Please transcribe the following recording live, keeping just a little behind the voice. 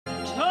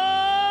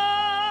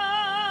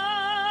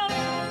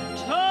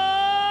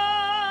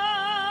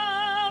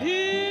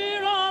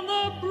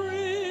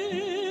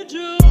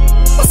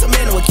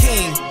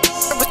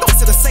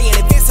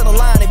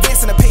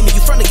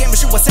from the game and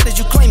shoot what said that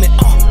you claim it.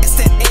 It's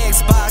that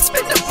Xbox,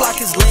 spin the block,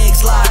 his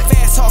legs slide.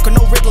 Fast talker,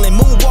 no wriggling,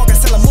 moonwalking,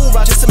 selling moon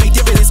rock just to make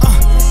dividends.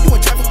 You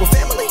in traffic with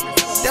family?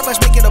 That flash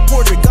make it a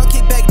portrait. Gun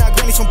kick back, not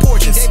grannies from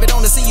porches. David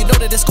on the sea, you know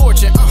that it's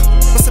scorching.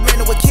 What's the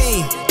man with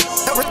King?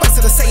 No response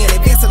to the saying,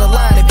 advancing the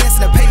line,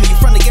 advancing the payment. You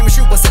from the game and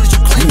shoot what said that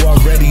you claim. You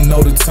already know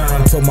the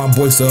time, told my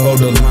boys to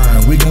hold the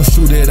line. We gon'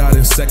 shoot it out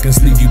in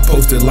seconds, leave you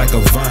posted like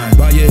a vine.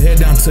 Bow your head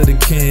down to the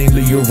king,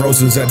 leave your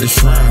roses at the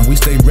shrine. We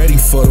stay ready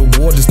for the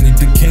war, just need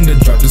the king to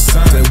drop the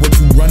sign. Say what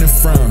you running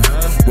from,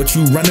 what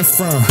you running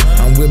from.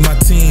 I'm with my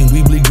team,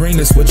 we bleed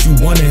green, that's what you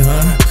wanted,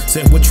 huh?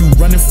 Say what you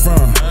running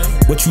from,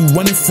 what you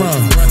running from.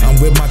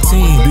 I'm with my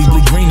team, we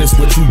bleed green, that's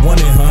what you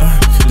wanted, huh?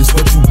 This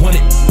what you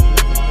wanted.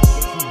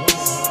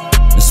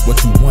 This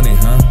what you wanted,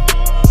 huh?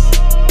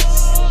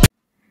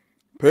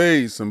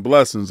 Peace and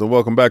blessings, and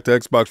welcome back to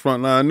Xbox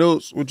Frontline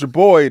News with your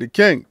boy, the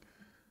King.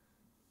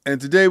 And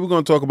today we're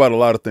going to talk about a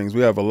lot of things. We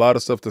have a lot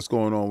of stuff that's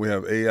going on. We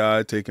have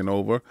AI taking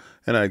over,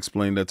 and I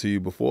explained that to you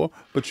before,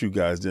 but you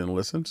guys didn't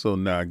listen. So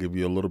now I give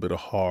you a little bit of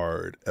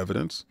hard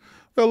evidence.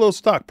 We have a little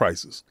stock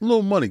prices, a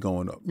little money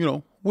going up, you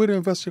know, where to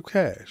invest your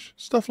cash,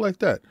 stuff like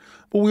that.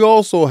 But we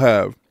also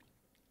have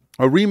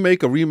a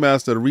remake, a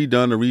remaster, a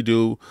redone, a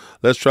redo.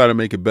 Let's try to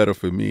make it better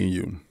for me and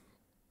you.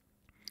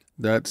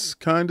 That's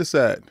kind of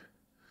sad.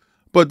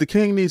 But the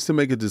King needs to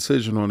make a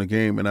decision on the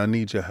game, and I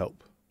need your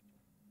help.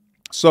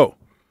 So,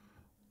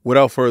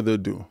 without further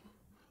ado,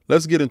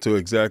 let's get into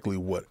exactly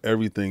what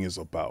everything is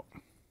about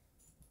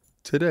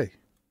today.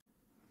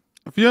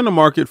 If you're in the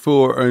market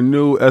for a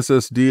new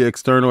SSD,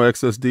 external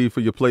SSD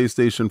for your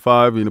PlayStation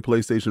 5 and the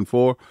PlayStation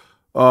 4,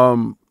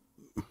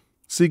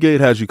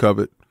 Seagate has you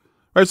covered.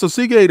 All right, so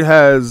Seagate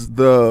has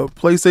the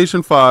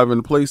PlayStation 5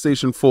 and the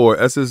PlayStation 4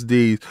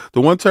 SSDs. The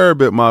 1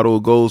 terabit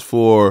model goes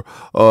for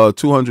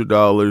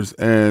 $200,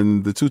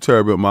 and the 2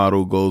 terabit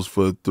model goes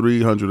for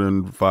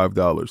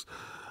 $305.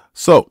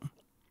 So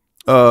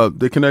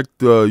they connect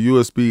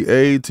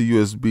USB-A to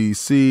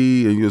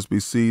USB-C and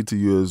USB-C to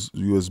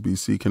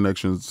USB-C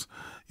connections.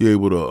 You're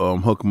able to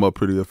hook them up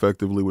pretty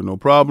effectively with no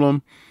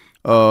problem.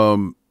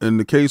 In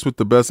the case with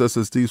the best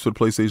SSDs for the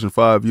PlayStation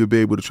 5, you'll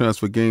be able to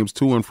transfer games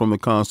to and from the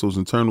console's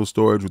internal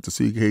storage with the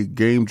Seagate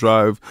Game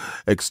Drive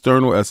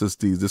external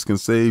SSDs. This can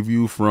save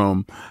you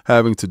from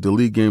having to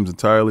delete games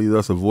entirely,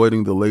 thus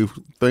avoiding the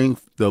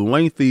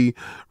lengthy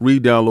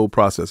re-download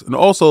process. And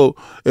also,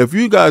 if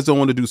you guys don't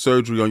want to do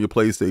surgery on your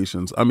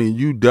PlayStations, I mean,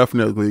 you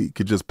definitely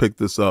could just pick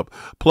this up,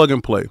 plug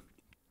and play.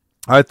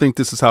 I think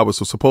this is how it's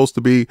supposed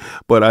to be,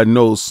 but I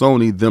know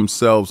Sony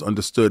themselves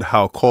understood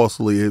how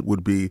costly it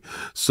would be,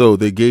 so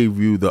they gave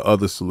you the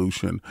other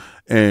solution.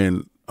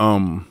 And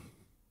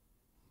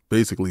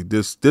basically,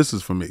 this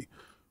is for me.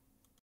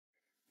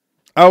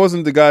 I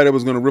wasn't the guy that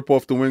was going to rip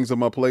off the wings of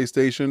my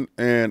PlayStation,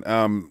 and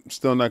I'm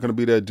still not going to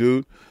be that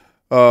dude.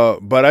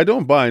 But I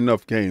don't buy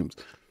enough games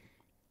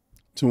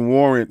to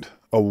warrant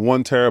a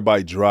 1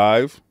 terabyte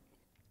drive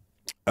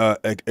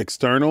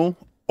external,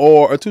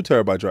 or a 2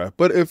 terabyte drive.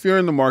 But if you're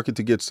in the market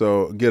to get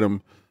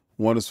them.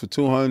 One is for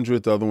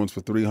 $200, the other one's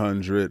for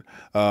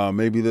 $300.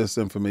 Maybe this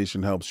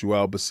information helps you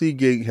out, but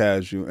Seagate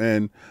has you,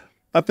 and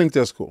I think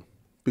that's cool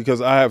because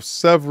I have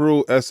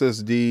several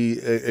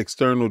SSD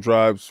external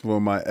drives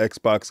for my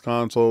Xbox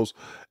consoles,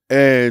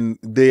 and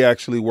they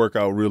actually work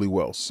out really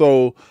well.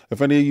 So if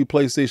any of you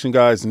PlayStation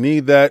guys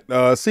need that,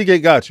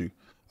 Seagate got you.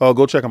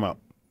 Go check them out.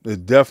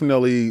 It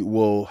definitely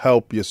will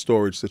help your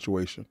storage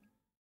situation.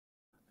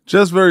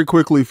 Just very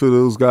quickly for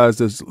those guys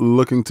that's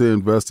looking to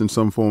invest in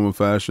some form of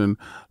fashion,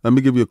 let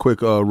me give you a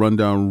quick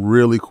rundown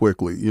really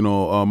quickly. You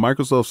know,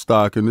 Microsoft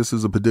stock, and this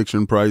is a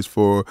prediction price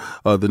for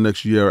the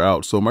next year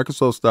out. So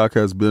Microsoft stock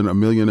has been a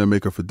millionaire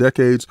maker for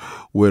decades,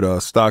 with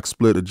a stock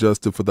split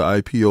adjusted for the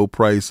IPO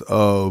price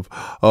of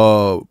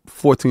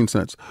 14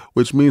 cents,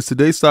 which means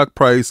today's stock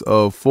price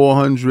of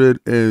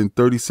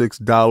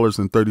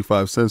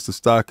 $436.35. The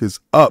stock is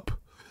up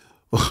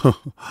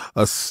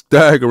a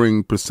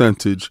staggering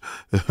percentage.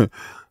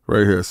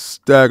 Right here,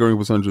 staggering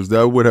percentages.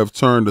 That would have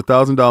turned a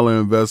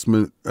 $1,000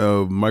 investment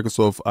of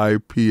Microsoft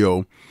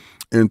IPO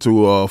into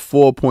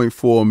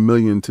 $4.4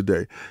 million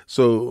today.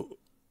 So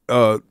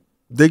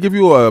they give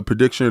you a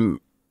prediction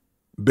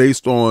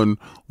based on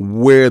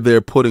where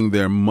they're putting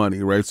their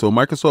money, right? So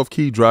Microsoft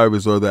key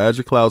drivers are the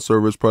Azure Cloud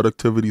Service,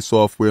 productivity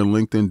software, and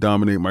LinkedIn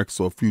dominate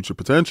Microsoft future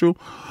potential.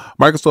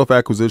 Microsoft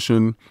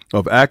acquisition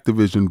of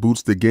Activision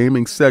boosts the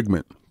gaming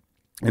segment,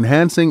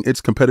 enhancing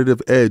its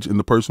competitive edge in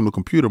the personal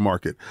computer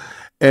market.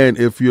 And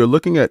if you're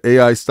looking at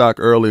AI stock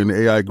early in the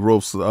AI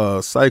growth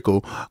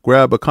cycle,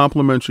 grab a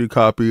complimentary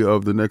copy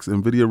of the next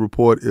NVIDIA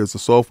report. Is a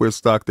software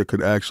stock that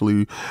could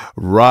actually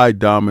ride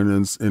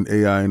dominance in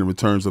AI in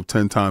returns of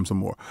 10 times or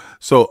more.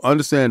 So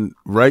understand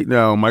right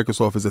now,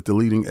 Microsoft is at the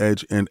leading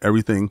edge in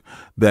everything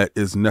that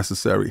is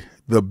necessary.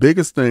 The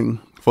biggest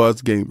thing for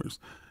us gamers,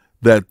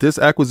 that this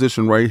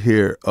acquisition right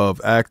here of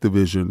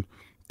Activision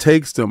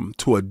takes them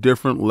to a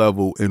different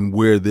level in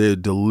where they're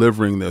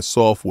delivering their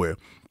software.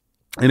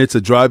 And it's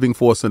a driving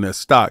force in their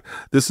stock.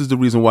 This is the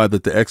reason why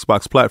that the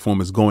Xbox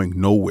platform is going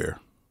nowhere.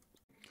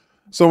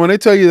 So when they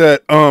tell you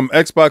that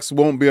Xbox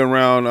won't be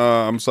around,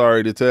 I'm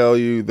sorry to tell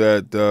you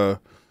that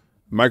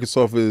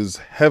Microsoft is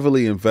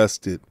heavily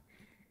invested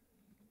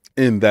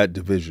in that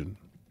division,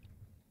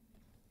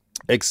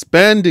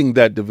 expanding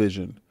that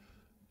division.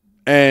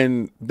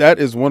 And that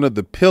is one of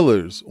the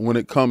pillars when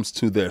it comes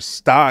to their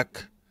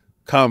stock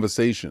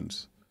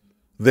conversations,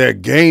 their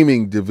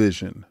gaming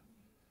division.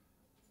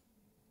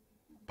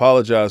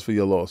 Apologize for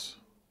your loss.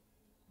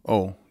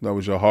 Oh, that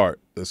was your heart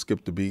that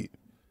skipped the beat.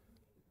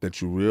 That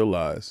you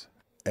realize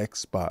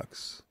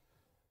Xbox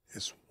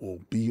will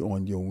be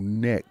on your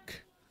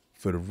neck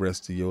for the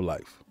rest of your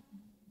life.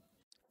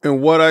 And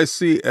what I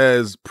see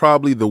as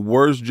probably the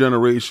worst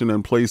generation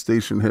in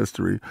PlayStation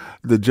history,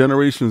 the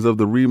generations of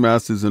the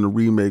remasters and the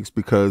remakes,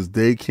 because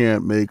they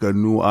can't make a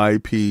new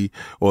IP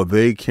or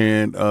they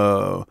can't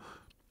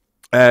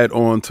add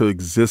on to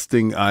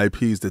existing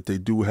IPs that they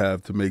do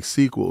have to make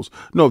sequels.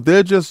 No,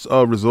 they're just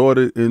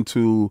resorted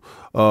into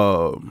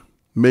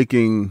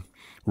making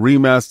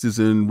remasters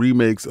and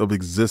remakes of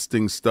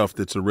existing stuff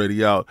that's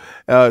already out.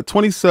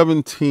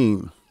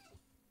 2017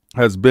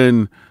 has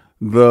been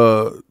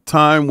the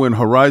time when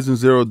Horizon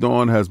Zero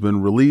Dawn has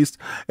been released,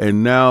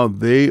 and now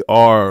they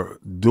are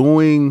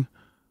doing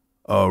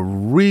a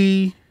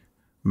remaster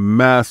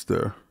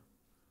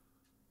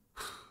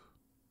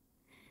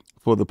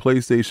for the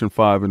PlayStation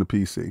 5 and the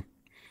PC.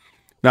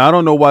 Now, I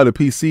don't know why the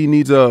PC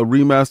needs a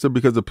remaster,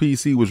 because the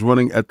PC was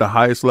running at the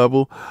highest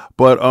level,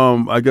 but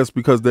I guess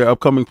because their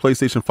upcoming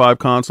PlayStation 5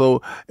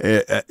 console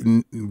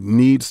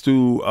needs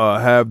to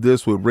have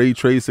this with ray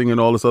tracing and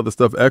all this other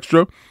stuff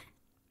extra.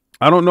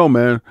 I don't know,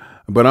 man,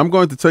 but I'm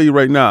going to tell you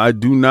right now, I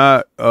do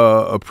not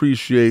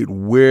appreciate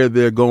where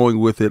they're going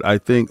with it. I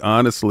think,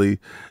 honestly,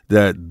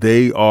 that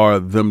they are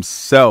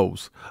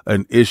themselves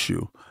an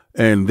issue,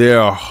 and they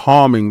are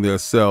harming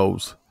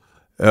themselves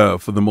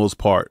for the most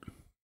part.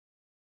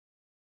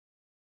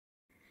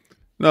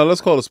 Now,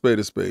 let's call a spade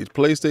a spade.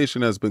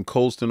 PlayStation has been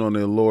coasting on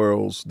their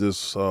laurels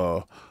this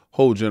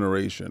whole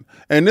generation.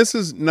 And this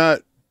is not,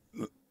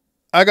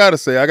 I got to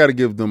say, I got to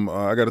give them,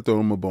 I got to throw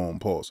them a bone.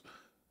 Pause.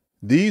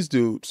 These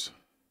dudes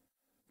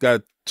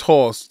got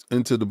tossed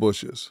into the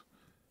bushes.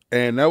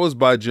 And that was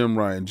by Jim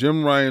Ryan.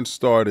 Jim Ryan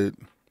started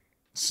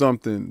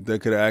something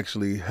that could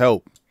actually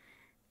help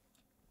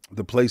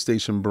the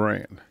PlayStation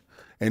brand.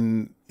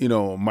 And, you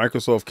know,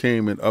 Microsoft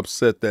came and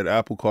upset that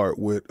apple cart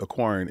with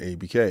acquiring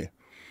ABK.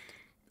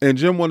 And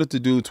Jim wanted to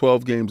do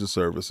 12 games of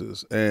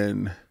services.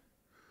 And,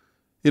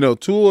 you know,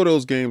 2 of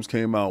those games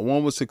came out.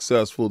 One was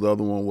successful. The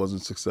other one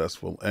wasn't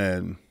successful.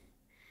 And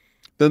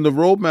then the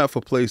roadmap for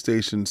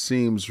PlayStation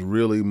seems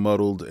really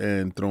muddled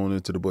and thrown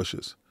into the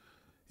bushes.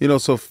 You know,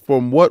 so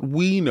from what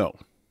we know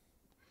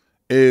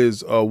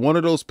is one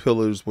of those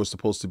pillars was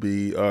supposed to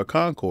be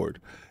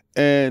Concord.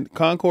 And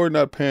Concord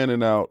not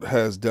panning out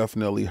has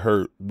definitely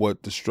hurt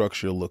what the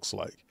structure looks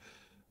like.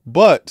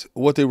 But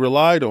what they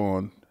relied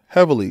on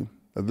heavily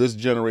of this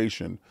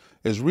generation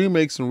is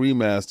remakes and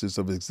remasters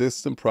of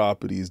existing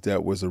properties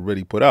that was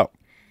already put out.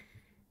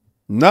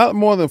 Not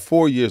more than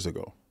 4 years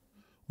ago,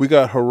 we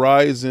got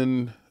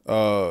Horizon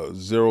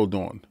Zero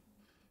Dawn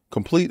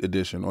Complete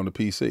Edition on the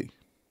PC,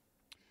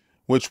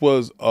 which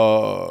was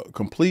a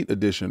complete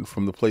edition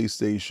from the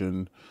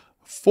PlayStation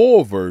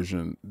 4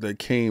 version that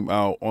came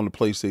out on the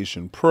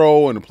PlayStation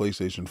Pro and the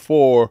PlayStation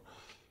 4.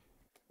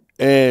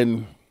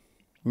 And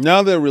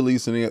now they're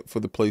releasing it for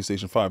the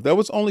PlayStation 5. That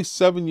was only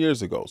 7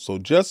 years ago. So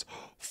just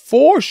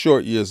 4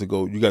 short years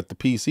ago, you got the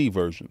PC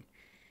version,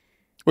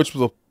 which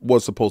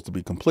was supposed to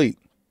be complete.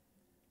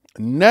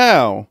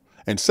 Now,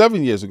 and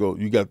 7 years ago,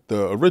 you got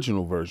the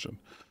original version.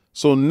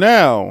 So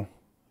now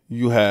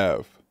you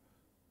have,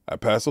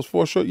 past those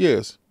 4 short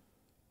years,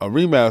 a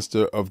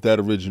remaster of that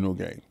original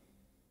game.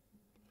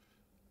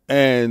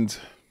 And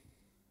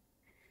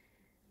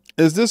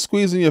is this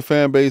squeezing your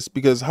fan base?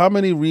 Because how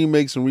many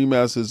remakes and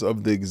remasters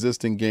of the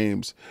existing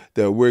games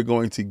that we're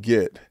going to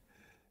get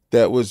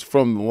that was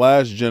from the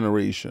last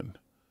generation,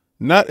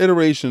 not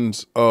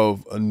iterations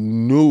of a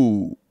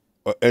new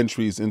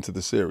entries into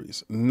the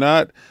series,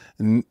 not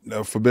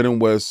Forbidden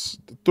West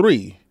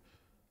 3,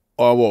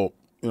 or well,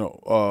 you know,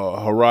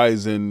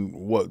 Horizon,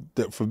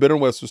 Forbidden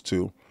West was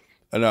 2,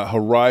 and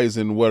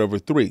Horizon whatever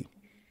 3.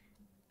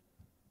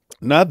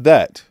 Not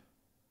that.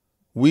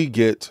 We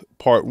get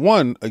part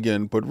 1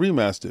 again, but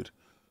remastered.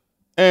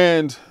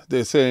 And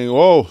they're saying,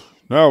 oh,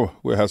 now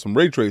we'll have some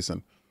ray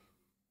tracing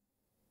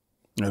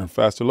and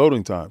faster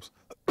loading times.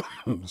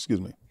 Excuse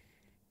me.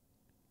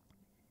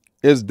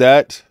 Is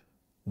that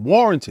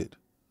warranted?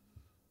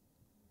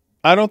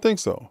 I don't think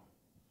so.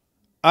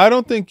 I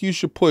don't think you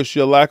should push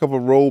your lack of a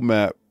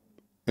roadmap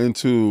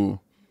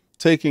into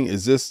taking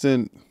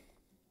existing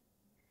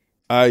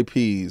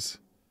IPs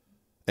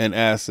and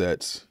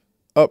assets,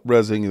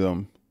 up-resing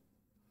them,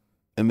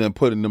 and then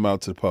putting them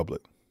out to the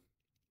public.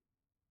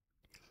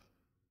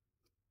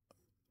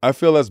 I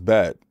feel that's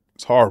bad.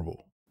 It's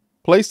horrible.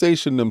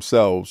 PlayStation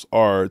themselves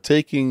are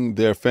taking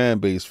their fan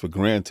base for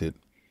granted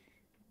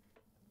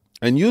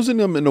and using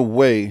them in a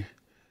way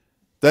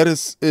that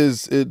it's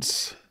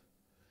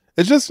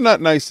just not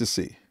nice to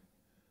see.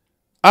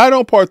 I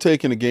don't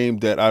partake in a game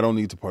that I don't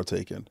need to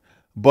partake in.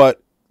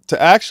 But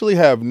to actually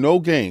have no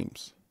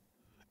games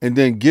and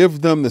then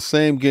give them the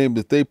same game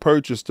that they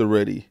purchased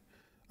already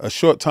a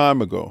short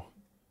time ago,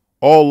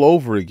 all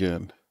over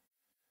again,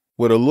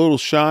 with a little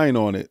shine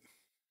on it,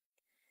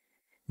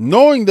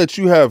 knowing that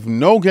you have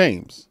no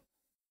games,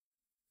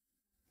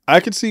 I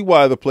can see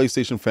why the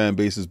PlayStation fan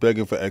base is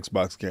begging for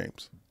Xbox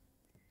games.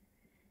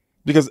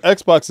 Because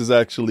Xbox is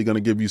actually going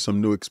to give you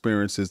some new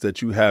experiences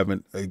that you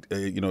haven't,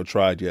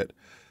 tried yet.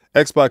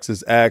 Xbox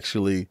is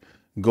actually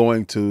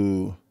going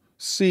to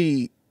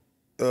see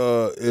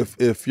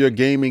if your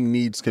gaming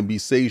needs can be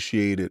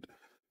satiated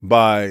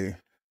by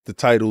the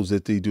titles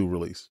that they do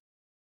release.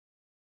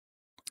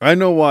 I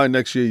know why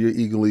next year you're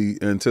eagerly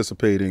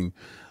anticipating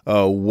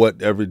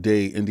whatever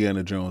day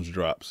Indiana Jones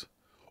drops,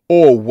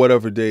 or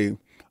whatever day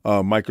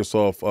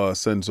Microsoft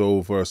sends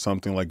over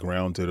something like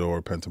Grounded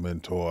or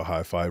Pentiment or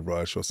Hi-Fi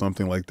Rush or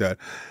something like that,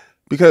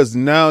 because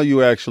now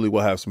you actually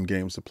will have some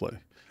games to play.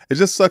 It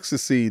just sucks to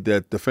see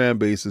that the fan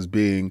base is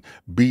being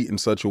beat in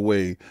such a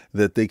way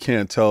that they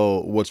can't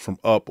tell what's from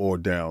up or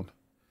down.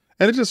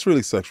 And it just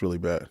really sucks really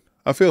bad.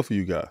 I feel for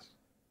you guys.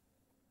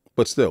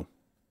 But still,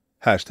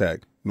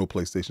 hashtag no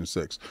PlayStation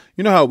 6.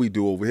 You know how we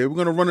do over here. We're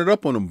going to run it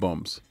up on them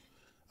bums.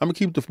 I'm going to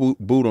keep the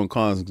boot on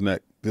Khan's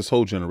neck this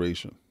whole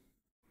generation.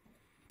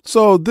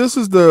 So this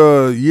is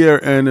the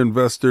year-end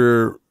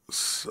investor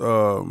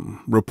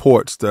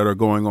reports that are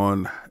going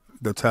on,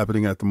 that's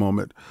happening at the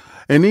moment.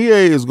 And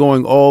EA is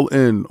going all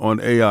in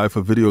on AI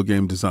for video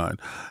game design.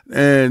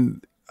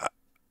 And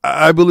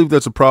I believe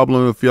that's a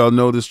problem. If y'all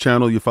know this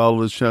channel, you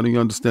follow this channel, you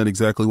understand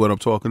exactly what I'm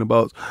talking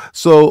about.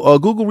 So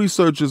Google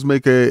researchers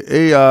make a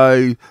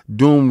AI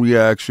doom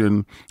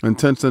reaction, and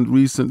Tencent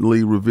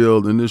recently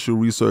revealed initial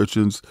research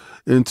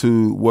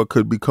into what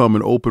could become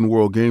an open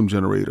world game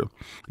generator.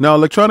 Now,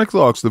 Electronic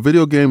Arts, the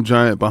video game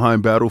giant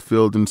behind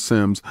Battlefield and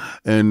Sims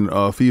and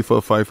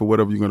FIFA, FIFA,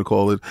 whatever you're going to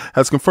call it,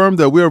 has confirmed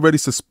that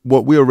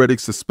what we already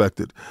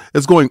suspected.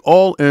 It's going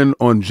all in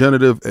on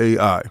generative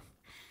AI.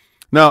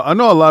 Now, I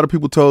know a lot of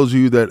people tells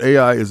you that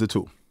AI is a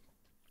tool,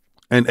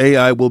 and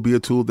AI will be a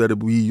tool that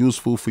will be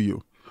useful for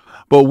you.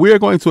 But we're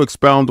going to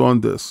expound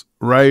on this,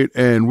 right?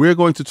 And we're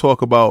going to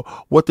talk about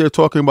what they're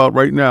talking about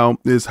right now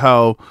is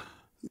how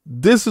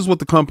this is what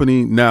the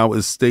company now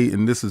is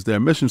stating. This is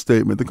their mission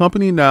statement. The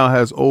company now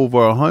has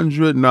over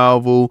 100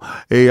 novel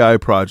AI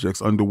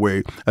projects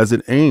underway as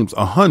it aims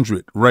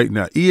 100 right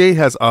now. EA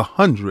has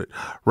 100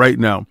 right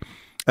now,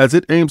 as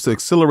it aims to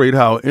accelerate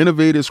how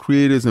innovators,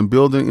 creators, and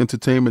building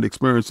entertainment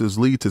experiences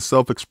lead to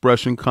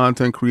self-expression,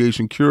 content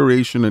creation,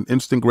 curation, and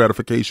instant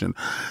gratification.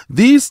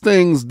 These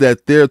things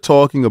that they're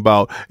talking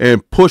about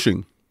and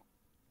pushing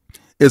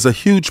is a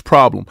huge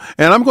problem.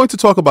 And I'm going to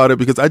talk about it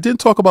because I didn't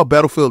talk about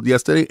Battlefield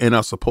yesterday, and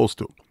I'm supposed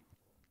to.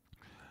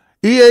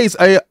 EA's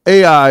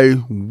AI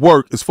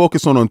work is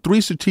focused on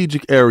three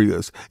strategic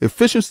areas: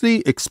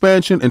 efficiency,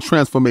 expansion, and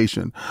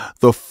transformation.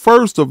 The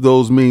first of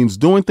those means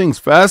doing things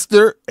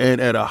faster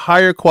and at a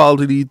higher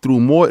quality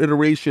through more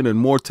iteration and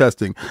more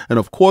testing, and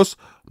of course,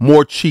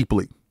 more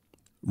cheaply.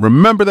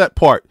 Remember that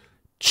part,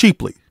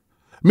 cheaply.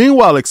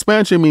 Meanwhile,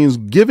 expansion means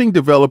giving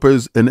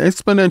developers an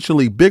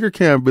exponentially bigger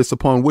canvas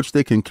upon which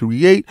they can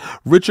create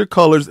richer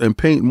colors and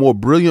paint more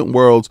brilliant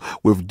worlds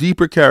with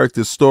deeper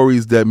character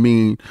stories that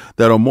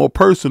are more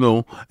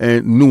personal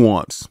and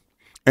nuanced.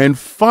 And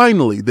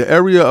finally, the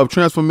area of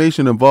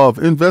transformation involves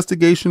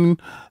investigating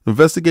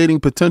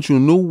potential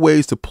new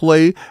ways to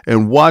play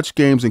and watch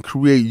games and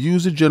create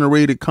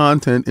user-generated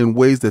content in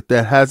ways that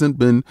hasn't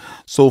been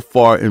so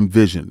far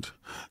envisioned.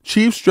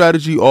 Chief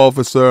Strategy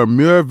Officer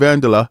Mir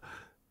Vandela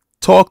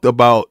talked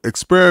about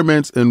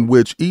experiments in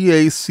which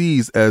EA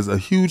sees as a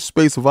huge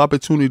space of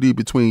opportunity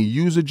between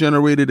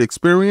user-generated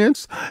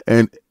experience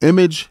and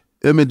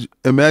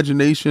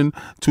imagination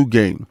to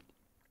game.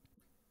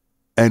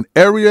 An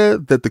area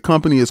that the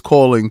company is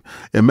calling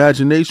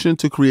imagination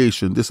to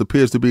creation. This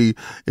appears to be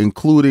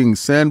including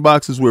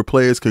sandboxes where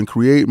players can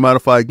create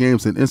modified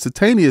games and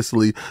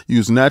instantaneously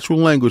use natural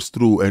language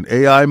through an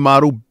AI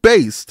model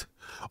based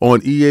on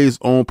EA's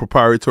own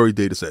proprietary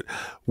dataset.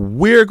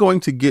 We're going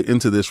to get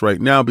into this right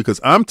now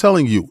because I'm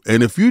telling you,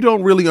 and if you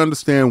don't really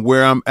understand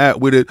where I'm at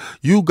with it,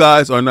 you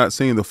guys are not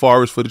seeing the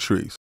forest for the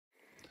trees.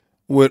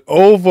 With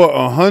over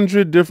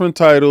 100 different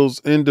titles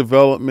in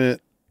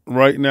development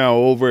right now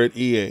over at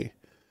EA,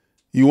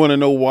 you want to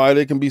know why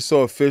they can be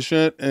so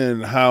efficient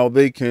and how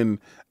they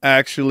can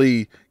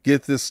actually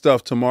get this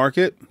stuff to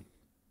market?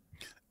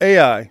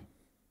 AI.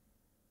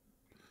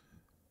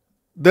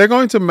 They're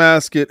going to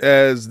mask it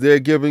as they're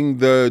giving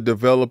the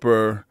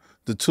developer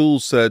the tool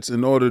sets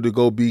in order to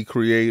go be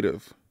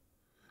creative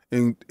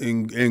and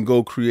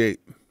go create.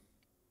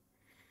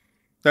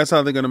 That's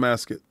how they're going to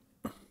mask it.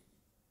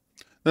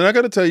 Then I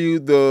got to tell you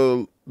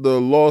the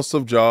loss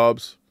of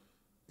jobs,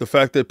 the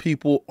fact that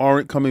people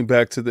aren't coming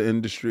back to the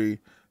industry,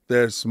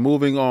 that's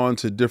moving on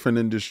to different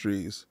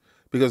industries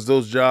because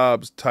those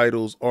jobs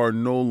titles are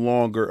no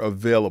longer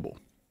available.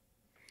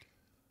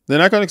 They're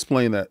not going to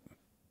explain that.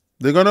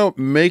 They're going to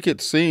make it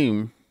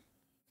seem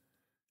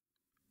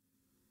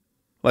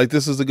like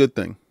this is a good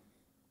thing.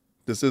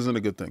 This isn't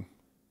a good thing.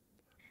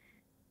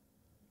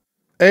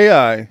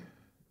 AI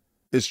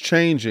is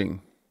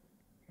changing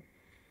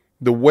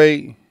the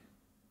way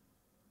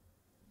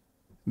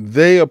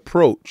they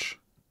approach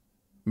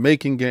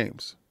making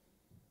games.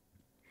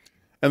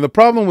 And the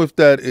problem with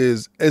that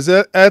is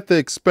at the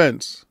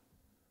expense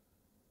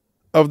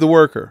of the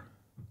worker.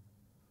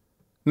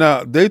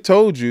 Now, they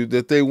told you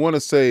that they want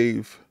to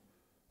save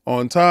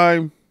on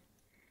time,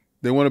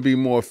 they want to be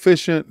more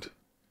efficient,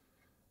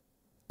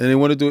 and they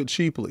want to do it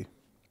cheaply.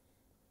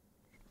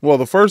 Well,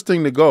 the first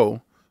thing to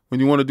go when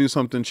you want to do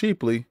something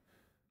cheaply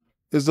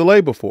is the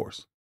labor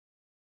force.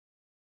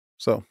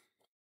 So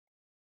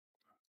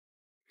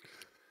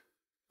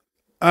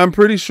I'm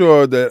pretty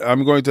sure that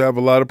I'm going to have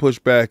a lot of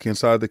pushback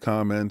inside the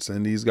comments,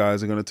 and these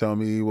guys are going to tell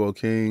me, well,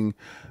 King,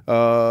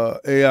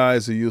 AI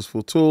is a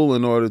useful tool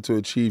in order to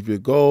achieve your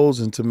goals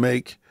and to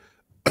make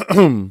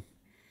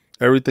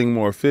everything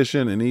more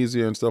efficient and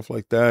easier and stuff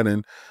like that.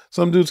 And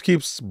some dudes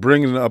keeps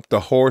bringing up the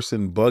horse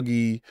and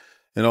buggy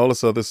and all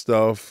this other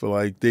stuff.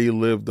 Like they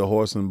lived the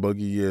horse and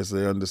buggy years.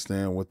 They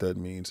understand what that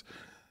means.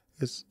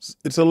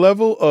 It's a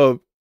level of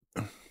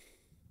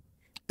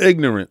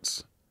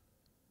ignorance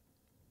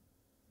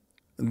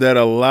that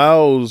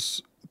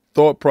allows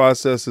thought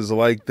processes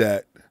like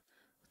that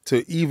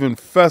to even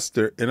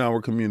fester in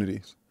our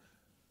communities.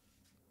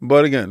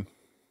 But again,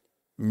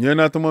 you're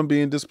not the one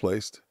being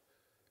displaced,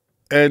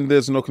 and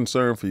there's no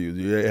concern for you.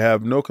 You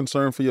have no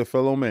concern for your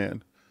fellow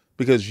man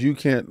because you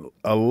can't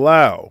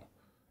allow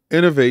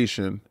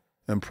innovation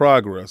and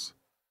progress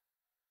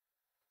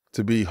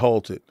to be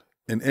halted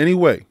in any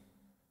way.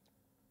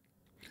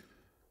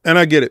 And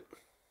I get it,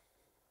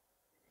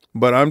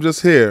 but I'm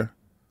just here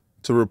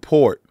to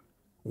report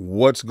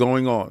what's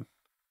going on.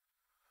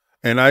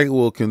 And I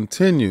will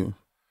continue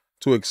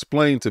to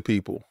explain to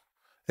people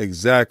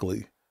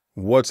exactly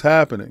what's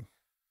happening.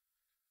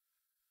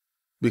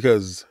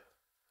 Because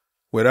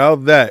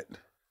without that,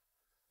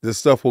 this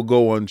stuff will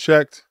go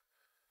unchecked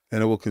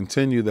and it will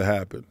continue to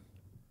happen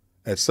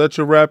at such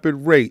a rapid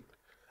rate.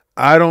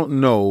 I don't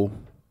know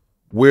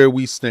where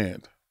we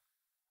stand.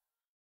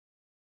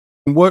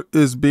 What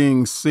is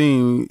being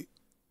seen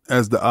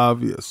as the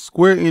obvious?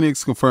 Square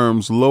Enix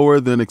confirms lower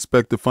than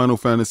expected Final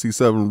Fantasy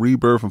VII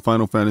Rebirth and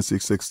Final Fantasy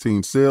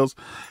XVI sales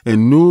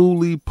in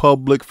newly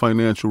public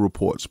financial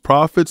reports.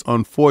 Profits,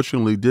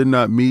 unfortunately, did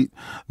not meet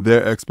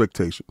their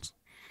expectations.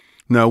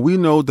 Now, we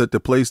know that the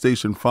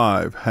PlayStation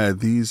 5 had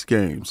these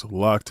games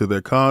locked to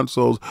their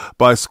consoles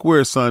by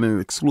Square signing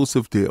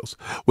exclusive deals,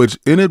 which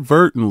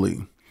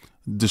inadvertently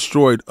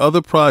destroyed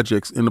other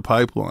projects in the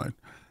pipeline.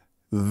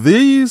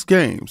 These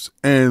games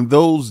and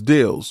those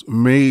deals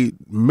made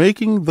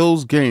making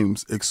those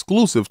games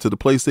exclusive to the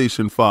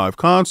PlayStation 5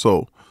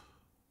 console,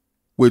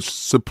 which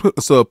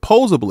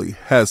supposedly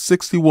has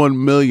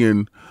 61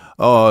 million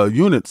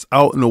units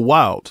out in the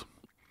wild,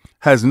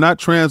 has not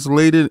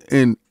translated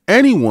in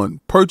anyone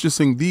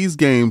purchasing these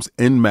games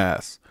en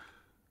masse.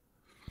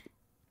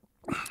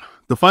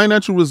 The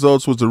financial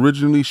results was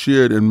originally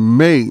shared in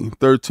May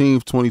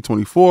 13th,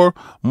 2024,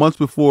 months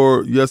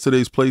before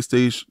yesterday's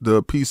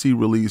the PC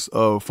release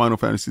of Final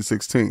Fantasy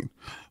XVI,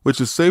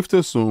 which is safe to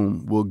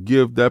assume will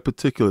give that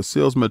particular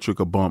sales metric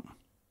a bump.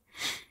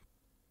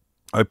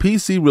 A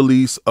PC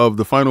release of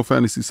the Final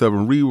Fantasy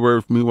VII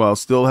Rebirth, meanwhile,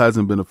 still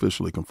hasn't been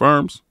officially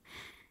confirmed.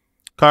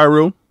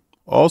 Cairo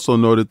also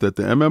noted that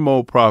the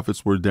MMO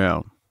profits were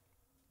down,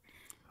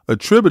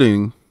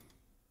 attributing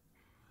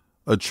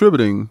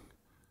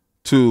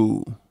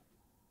to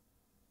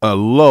a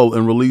lull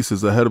in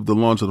releases ahead of the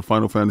launch of the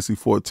Final Fantasy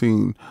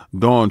XIV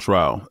Dawn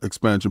Trial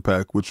expansion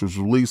pack, which was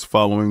released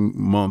following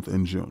month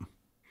in June.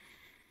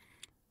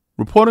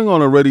 Reporting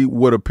on already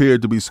what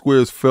appeared to be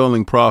Square's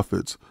falling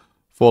profits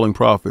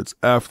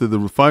after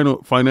the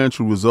final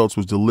financial results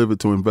was delivered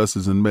to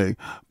investors in May,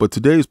 but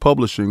today's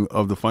publishing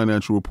of the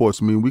financial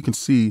reports mean we can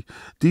see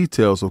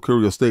details of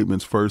Courier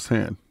statements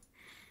firsthand.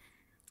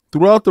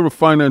 Throughout the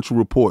financial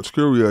reports,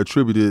 Courier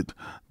attributed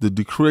the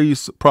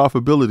decreased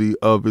profitability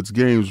of its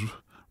games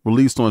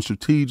released on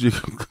strategic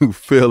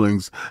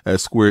failings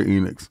at Square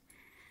Enix.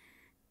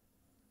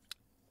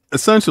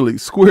 Essentially,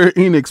 Square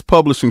Enix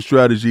publishing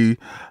strategy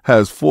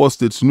has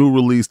forced its new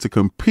release to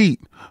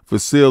compete for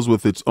sales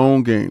with its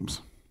own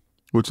games,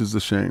 which is a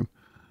shame.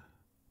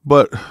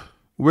 But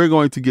we're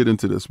going to get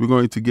into this. We're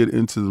going to get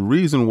into the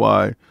reason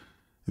why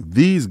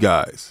these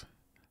guys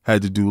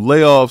had to do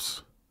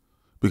layoffs,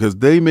 because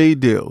they made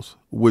deals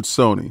with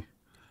Sony,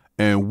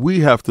 and we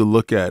have to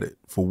look at it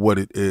for what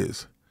it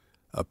is.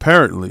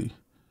 Apparently,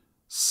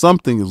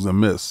 something is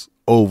amiss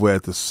over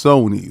at the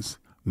Sony's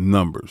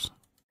numbers.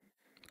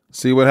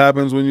 See what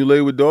happens when you lay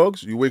with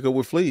dogs? You wake up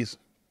with fleas.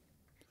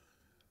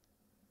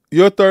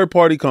 You're a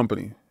third-party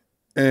company,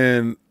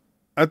 and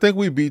I think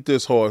we beat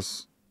this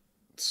horse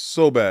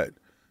so bad.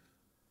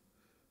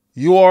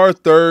 You are a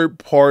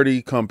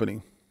third-party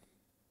company.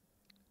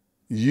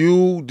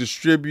 You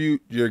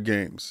distribute your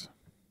games.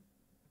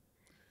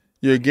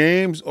 Your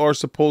games are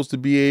supposed to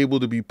be able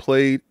to be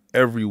played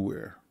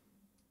everywhere.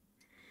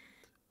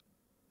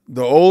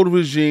 The old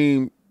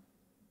regime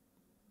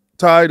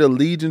tied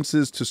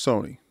allegiances to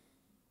Sony.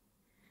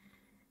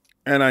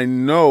 And I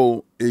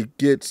know it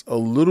gets a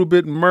little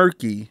bit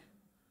murky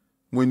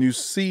when you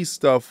see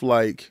stuff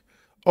like,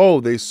 oh,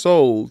 they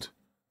sold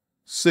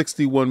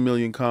 61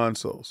 million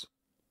consoles.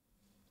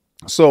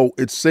 So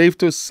it's safe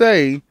to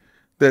say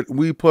that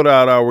we put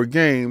out our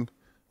game,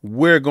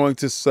 we're going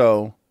to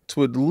sell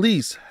to at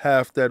least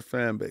half that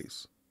fan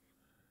base.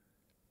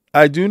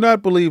 I do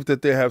not believe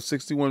that they have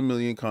 61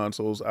 million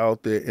consoles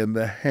out there in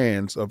the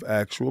hands of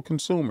actual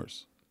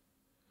consumers.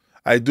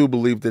 I do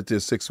believe that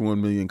there's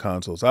 61 million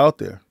consoles out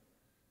there.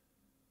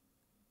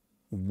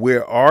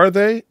 Where are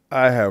they?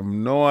 I have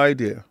no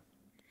idea.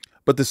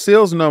 But the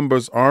sales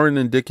numbers aren't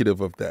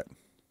indicative of that.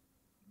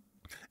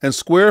 And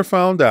Square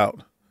found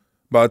out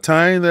by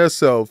tying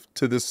themselves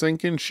to the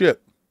sinking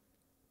ship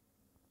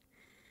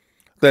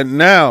that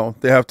now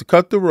they have to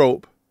cut the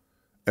rope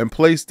and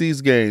place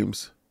these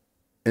games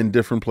in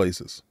different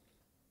places.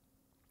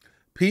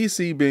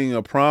 PC being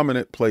a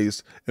prominent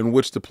place in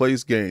which to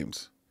place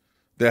games.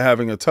 They're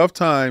having a tough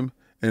time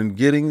in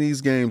getting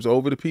these games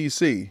over to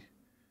PC.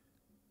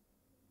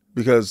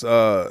 Because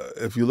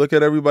if you look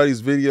at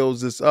everybody's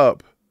videos that's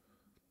up,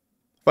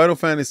 Final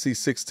Fantasy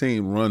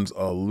 16 runs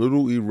a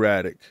little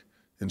erratic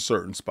in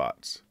certain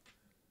spots.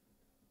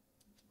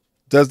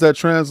 Does that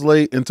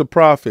translate into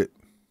profit?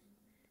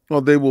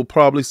 Well, they will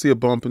probably see a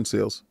bump in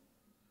sales.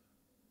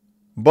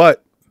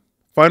 But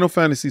Final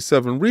Fantasy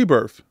VII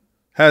Rebirth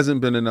hasn't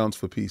been announced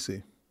for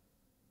PC.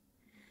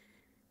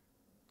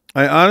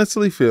 I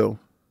honestly feel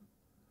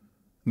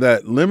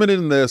that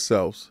limiting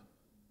themselves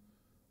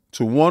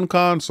to one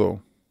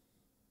console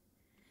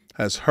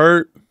has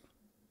hurt,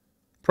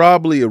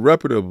 probably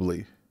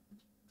irreparably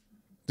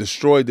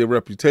destroyed their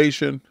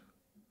reputation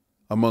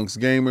amongst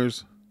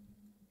gamers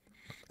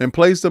and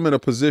placed them in a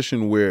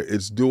position where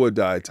it's do or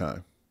die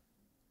time.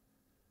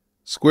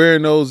 Square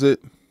knows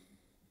it,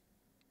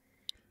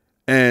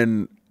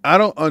 and I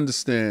don't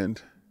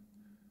understand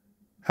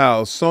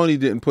how Sony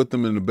didn't put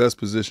them in the best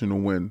position to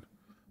win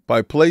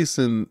by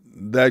placing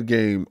that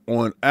game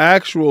on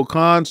actual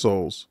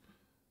consoles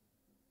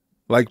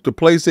like the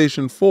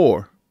PlayStation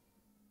 4.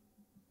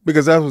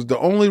 Because that was the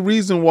only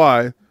reason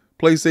why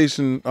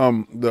PlayStation,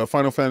 the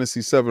Final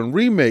Fantasy VII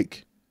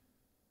Remake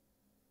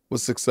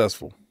was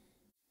successful.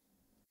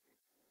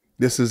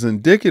 This is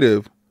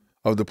indicative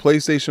of the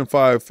PlayStation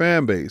 5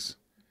 fan base.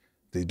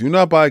 They do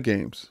not buy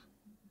games.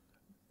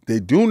 They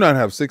do not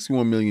have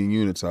 61 million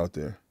units out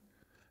there.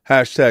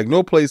 Hashtag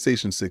no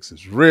PlayStation 6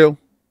 is real.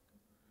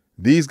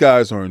 These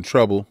guys are in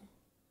trouble.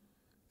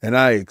 And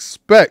I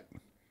expect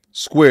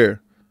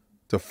Square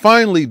to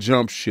finally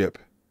jump ship,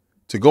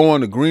 to go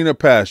on to greener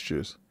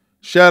pastures.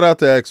 Shout out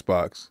to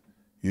Xbox.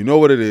 You know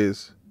what it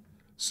is.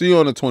 See you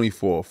on the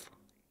 24th.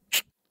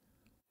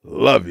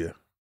 Love you.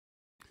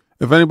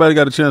 If anybody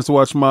got a chance to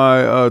watch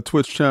my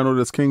Twitch channel,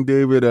 that's King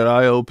David at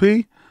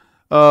ILP,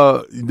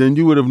 then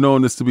you would have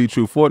known this to be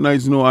true.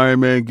 Fortnite's new Iron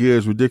Man gear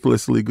is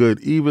ridiculously good.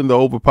 Even the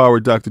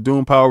overpowered Dr.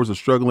 Doom powers are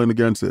struggling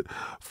against it.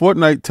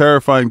 Fortnite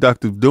terrifying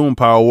Dr. Doom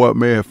power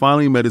may have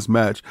finally met its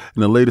match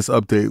in the latest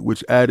update,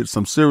 which added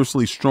some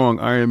seriously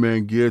strong Iron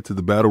Man gear to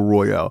the Battle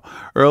Royale.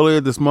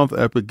 Earlier this month,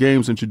 Epic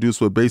Games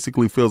introduced what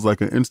basically feels like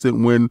an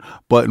instant win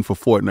button for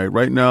Fortnite.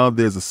 Right now,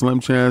 there's a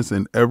slim chance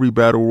in every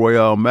Battle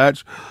Royale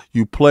match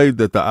you played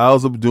that the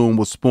Isles of Doom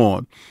will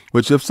spawn,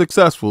 which if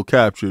successful,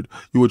 captured,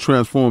 you would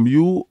transform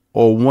you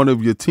or one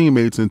of your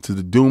teammates into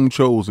the Doom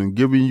Chosen,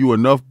 giving you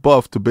enough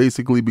buff to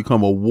basically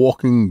become a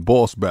walking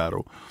boss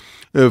battle.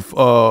 If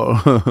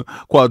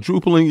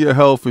quadrupling your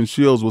health and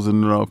shields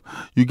wasn't enough,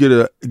 you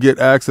get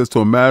access to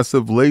a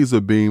massive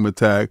laser beam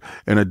attack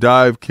and a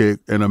dive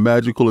kick and a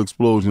magical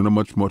explosion and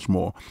much, much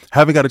more.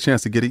 Haven't got a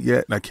chance to get it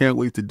yet, and I can't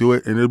wait to do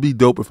it. And it'll be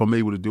dope if I'm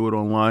able to do it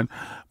online.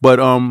 But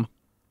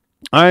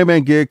Iron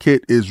Man gear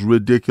kit is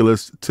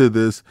ridiculous to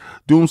this.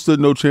 Doom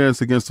stood no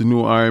chance against the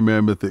new Iron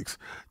Man mythics.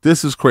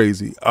 This is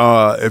crazy.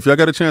 If y'all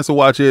got a chance to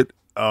watch it,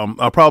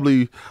 I'll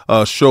probably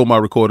show my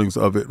recordings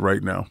of it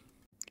right now.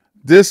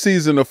 This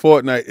season of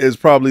Fortnite is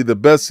probably the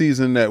best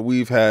season that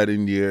we've had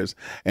in years.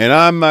 And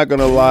I'm not going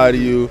to lie to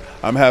you,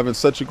 I'm having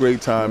such a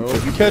great time.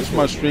 If you catch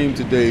my stream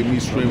today, me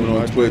streaming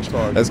on Twitch,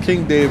 as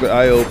King David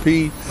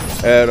ILP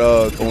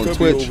on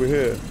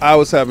Twitch, I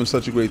was having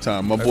such a great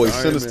time. My boy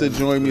Sinister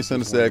joined me,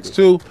 Sinister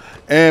X2,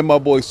 and my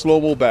boy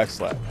Slow-Mo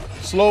Backslap.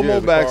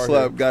 Slow-Mo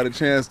Backslap got a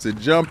chance to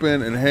jump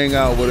in and hang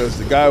out with us,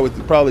 the guy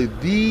with probably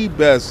the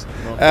best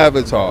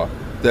avatar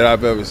that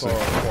I've ever seen.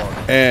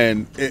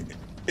 And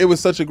it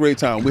was such a great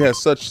time. We had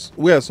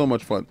so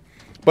much fun.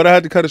 But I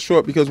had to cut it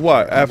short because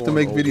why? I have to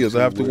make videos.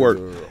 I have to work.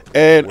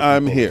 And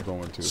I'm here.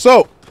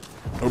 So,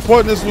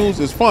 reporting this news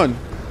is fun,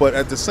 but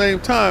at the same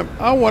time,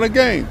 I want a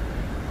game.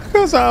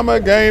 Because I'm a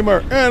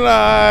gamer and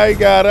I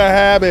gotta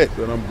have it.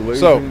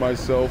 So,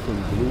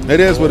 it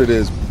is what it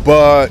is.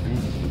 But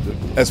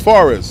as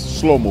far as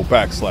Slow-Mo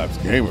Backslap's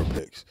Gamer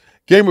Picks,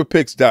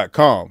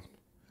 GamerPicks.com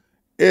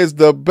is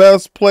the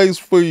best place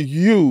for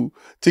you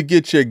to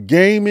get your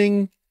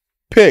gaming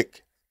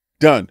pick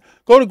done.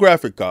 Go to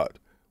Graphic Card,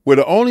 where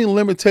the only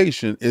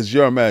limitation is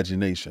your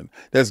imagination.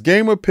 That's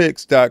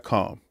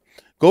GamerPicks.com.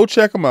 Go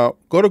check them out.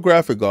 Go to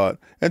Graphic God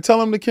and tell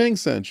them the King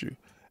sent you.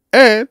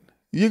 And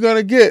you're going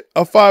to get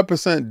a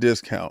 5%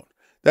 discount.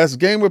 That's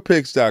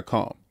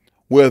gamerpicks.com,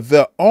 where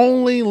the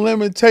only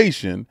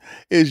limitation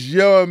is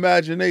your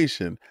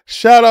imagination.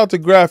 Shout out to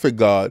Graphic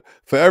God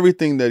for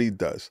everything that he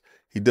does.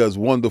 He does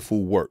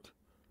wonderful work.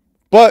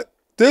 But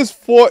this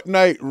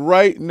Fortnite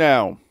right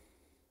now,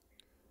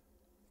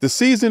 the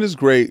season is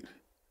great.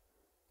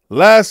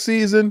 Last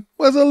season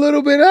was a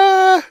little bit,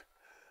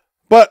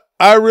 but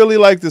I really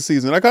like this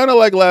season. I kind of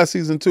like last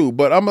season too,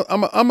 but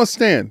I'm a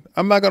stand.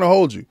 I'm not going to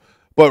hold you.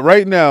 But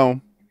right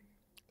now,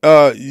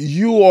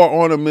 you are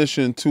on a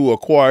mission to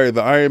acquire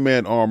the Iron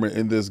Man armor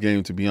in this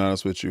game, to be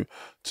honest with you,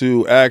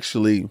 to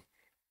actually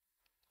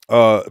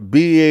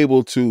be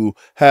able to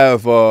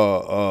have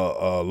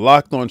a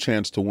locked on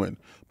chance to win.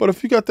 But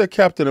if you got that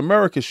Captain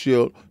America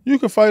shield, you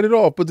can fight it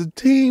off. But the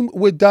team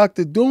with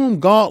Dr. Doom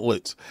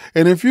gauntlets,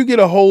 and if you get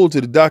a hold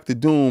to the Dr.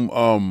 Doom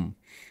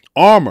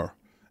armor,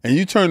 and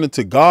you turn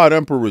into God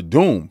Emperor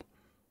Doom,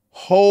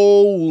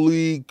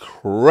 holy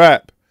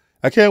crap.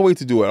 I can't wait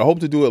to do it. I hope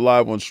to do it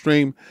live on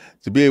stream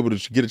to be able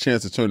to get a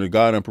chance to turn to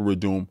God Emperor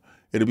Doom.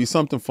 It'll be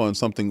something fun,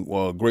 something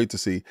great to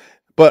see.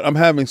 But I'm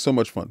having so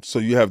much fun. So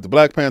you have the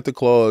Black Panther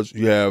claws,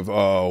 you have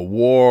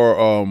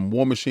War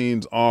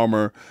Machine's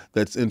armor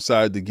that's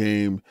inside the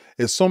game.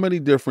 It's so many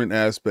different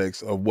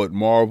aspects of what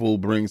Marvel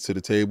brings to the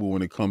table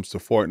when it comes to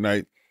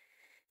Fortnite.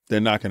 They're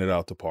knocking it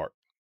out the park.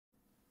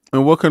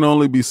 And what can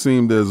only be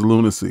seen as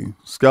lunacy.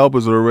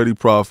 Scalpers are already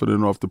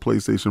profiting off the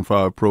PlayStation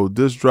 5 Pro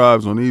disc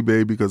drives on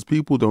eBay because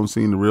people don't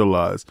seem to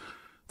realize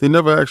they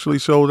never actually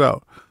showed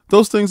out.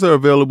 Those things are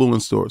available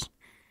in stores.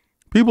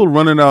 People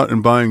running out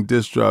and buying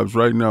disc drives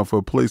right now for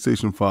a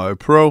PlayStation 5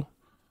 Pro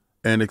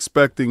and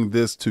expecting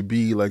this to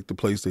be like the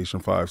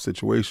PlayStation 5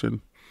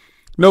 situation.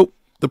 Nope.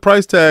 The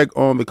price tag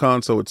on the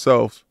console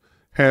itself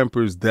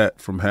hampers that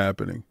from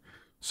happening.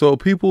 So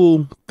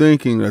people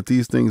thinking that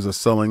these things are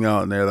selling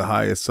out and they're the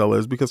highest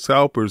sellers because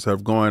scalpers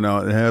have gone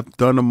out and have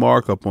done a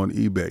markup on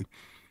eBay.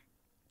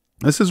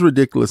 This is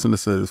ridiculous in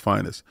its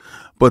finest.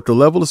 But the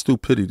level of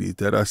stupidity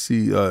that I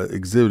see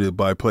exhibited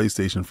by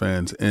PlayStation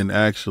fans and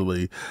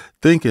actually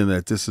thinking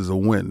that this is a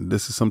win,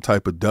 this is some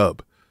type of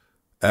dub.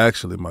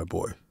 Actually, my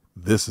boy,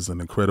 this is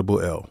an incredible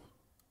L.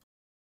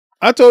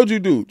 I told you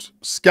dudes,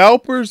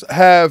 scalpers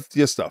have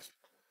your stuff.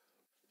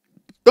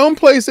 Them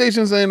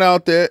PlayStations ain't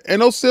out there, and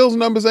those sales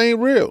numbers ain't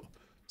real.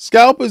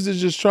 Scalpers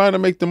is just trying to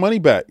make the money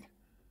back.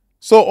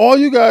 So all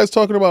you guys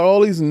talking about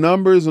all these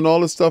numbers and all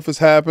this stuff is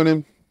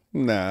happening,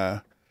 nah.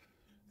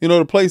 You know,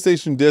 the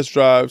PlayStation disc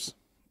drives,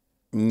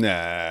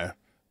 nah.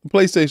 The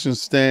PlayStation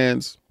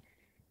stands,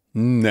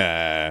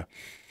 nah.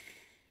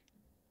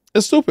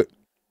 It's stupid.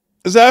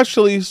 It's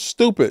actually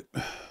stupid.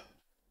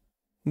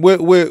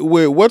 With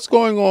what's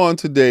going on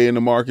today in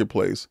the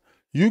marketplace,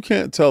 you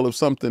can't tell if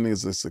something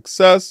is a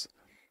success,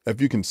 if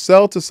you can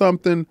sell to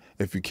something,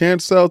 if you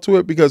can't sell to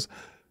it, because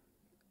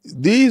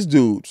these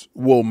dudes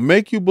will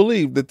make you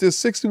believe that there's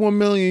 61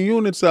 million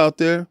units out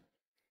there.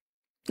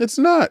 It's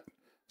not.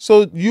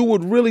 So you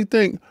would really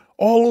think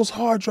all those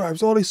hard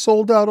drives, all they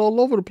sold out all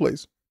over the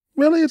place.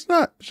 Really, it's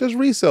not. It's just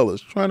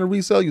resellers trying to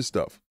resell you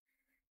stuff.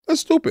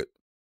 That's stupid.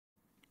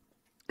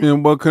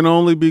 And what can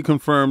only be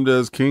confirmed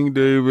as King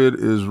David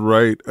is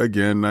right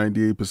again,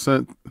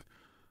 98%.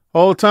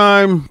 All the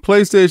time,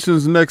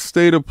 PlayStation's next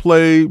State of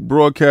Play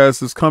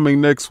broadcast is coming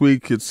next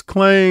week. It's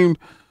claimed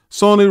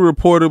Sony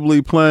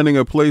reportedly planning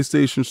a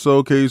PlayStation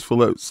showcase for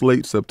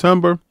late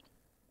September.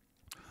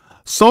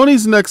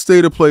 Sony's next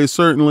State of Play is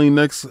certainly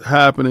next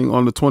happening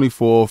on the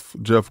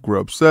 24th, Jeff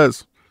Grubb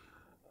says.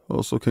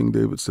 Also, King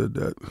David said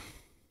that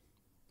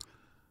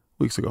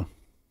weeks ago.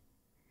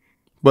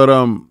 But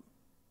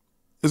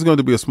it's going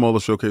to be a smaller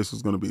showcase.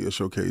 It's going to be a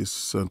showcase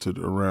centered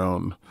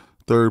around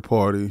third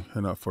party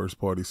and not first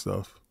party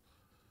stuff.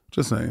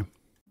 Just saying.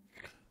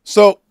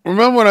 So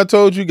remember when I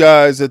told you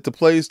guys that the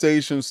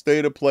PlayStation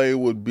State of Play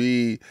would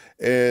be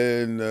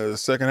in the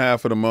second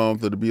half of the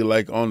month? It'd be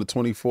like on the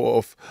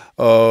 24th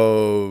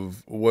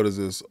of, what is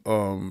this,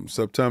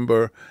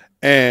 September.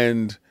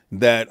 And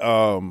that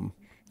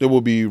it will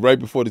be right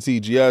before the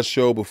TGS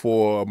show,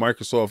 before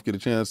Microsoft get a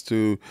chance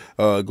to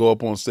go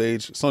up on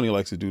stage. Sony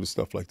likes to do the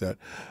stuff like that.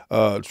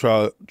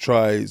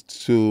 Tries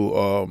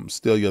to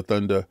steal your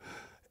thunder.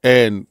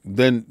 And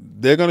then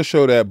they're going to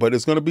show that, but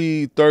it's going to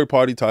be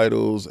third-party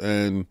titles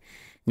and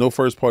no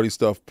first-party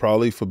stuff,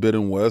 probably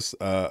Forbidden West.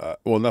 Well,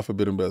 not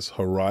Forbidden West,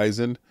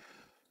 Horizon.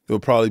 It'll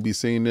probably be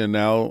seen there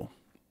now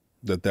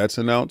that that's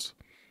announced.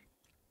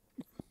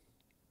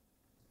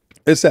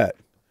 It's sad.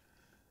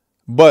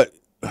 But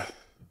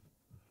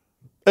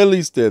at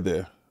least they're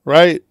there,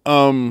 right?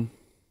 At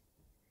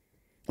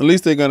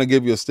least they're going to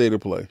give you a State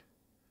of Play.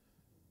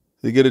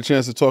 They get a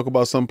chance to talk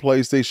about some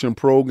PlayStation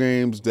Pro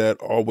games that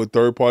are with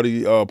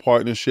third-party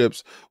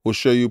partnerships. Will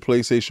show you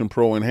PlayStation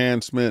Pro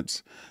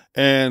enhancements,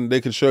 and they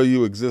can show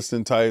you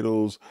existing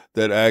titles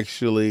that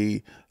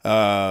actually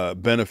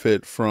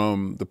benefit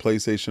from the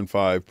PlayStation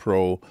 5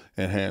 Pro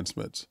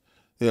enhancements.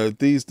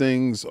 These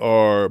things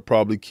are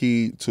probably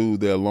key to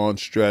their launch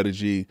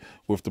strategy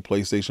with the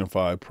PlayStation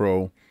 5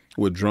 Pro.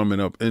 with drumming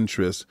up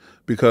interest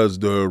because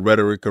the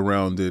rhetoric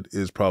around it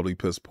is probably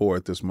piss poor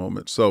at this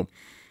moment. So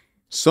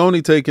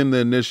Sony taking the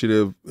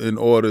initiative in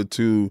order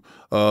to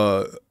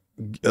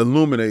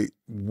illuminate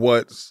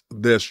what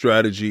their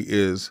strategy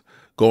is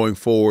going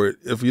forward.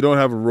 If you don't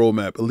have a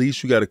roadmap, at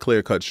least you got a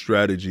clear-cut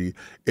strategy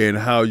in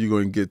how you're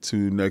going to get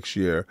to next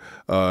year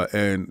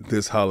and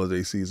this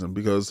holiday season,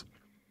 because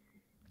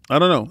I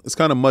don't know, it's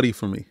kind of muddy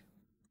for me.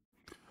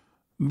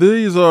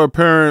 These are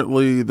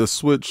apparently the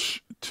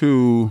Switch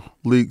 2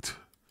 leaked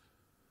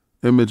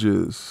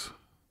images.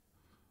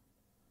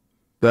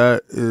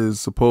 That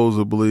is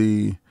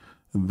supposedly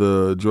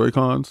the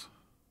Joy-Cons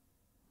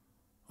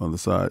on the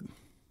side.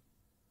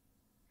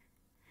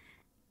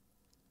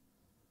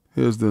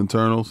 Here's the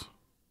internals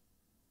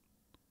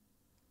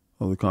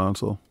of the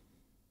console.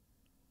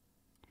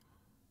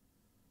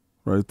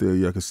 Right there,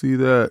 you can see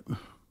that. It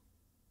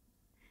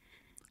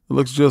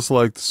looks just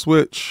like the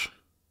Switch.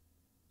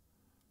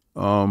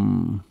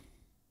 And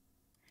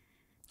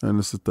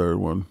it's the third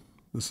one.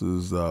 This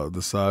is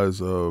the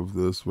size of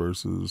this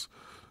versus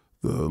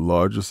the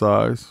larger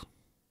size.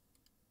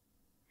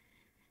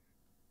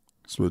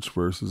 Switch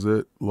versus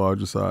it,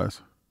 larger size.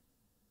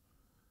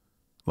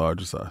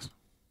 Larger size.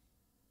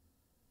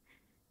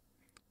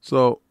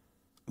 So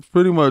it's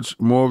pretty much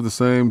more of the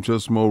same,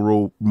 just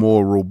more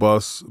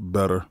robust,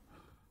 better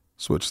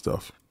Switch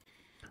stuff.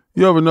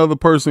 You have another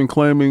person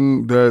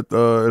claiming that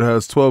it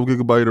has 12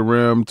 gigabyte of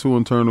RAM, 2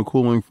 internal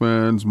cooling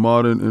fans,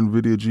 modern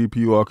NVIDIA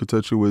GPU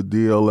architecture with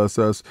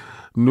DLSS,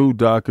 new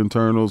dock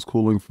internals,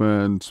 cooling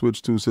fan.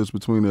 Switch 2 sits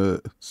between a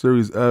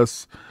Series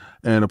S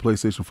and a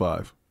PlayStation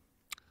 5.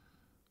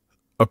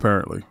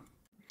 Apparently.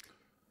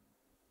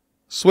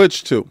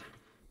 Switch 2.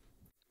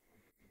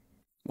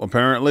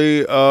 Apparently,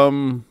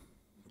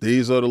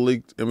 these are the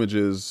leaked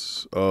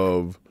images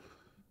of,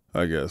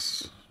 I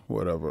guess,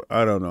 whatever.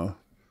 I don't know.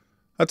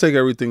 I take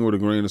everything with a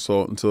grain of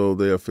salt until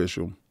they're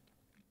official.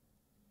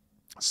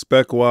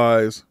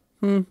 Spec-wise,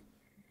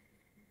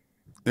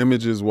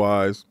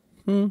 Images-wise,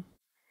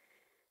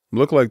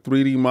 Look like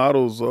 3D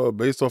models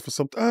based off of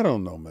something. I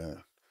don't know,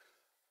 man.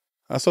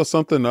 I saw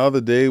something the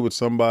other day with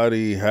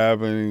somebody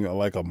having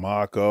like a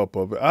mock-up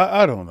of it.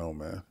 I don't know,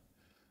 man.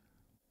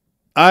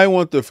 I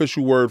want the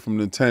official word from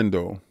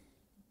Nintendo,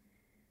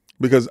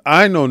 because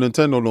I know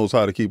Nintendo knows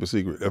how to keep a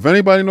secret. If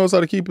anybody knows how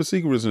to keep a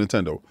secret, it's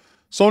Nintendo.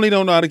 Sony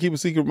don't know how to keep a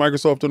secret.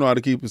 Microsoft don't know how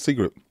to keep a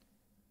secret.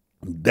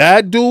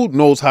 That dude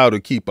knows how to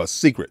keep a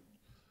secret.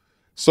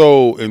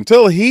 So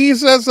until he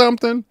says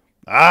something,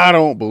 I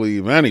don't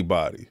believe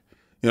anybody.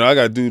 You know, I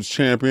got dudes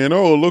championing,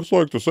 oh, it looks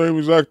like the same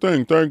exact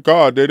thing. Thank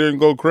God they didn't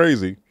go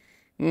crazy.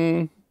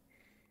 I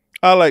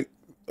like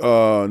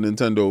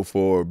Nintendo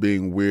for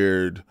being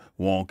weird,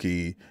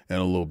 wonky, and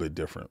a little bit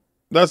different.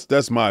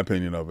 That's my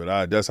opinion of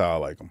it. That's how I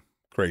like them.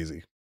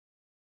 Crazy.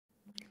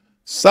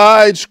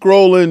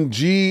 Side-scrolling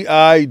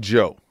G.I.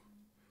 Joe.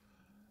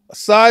 A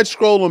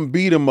side-scrolling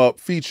beat-em-up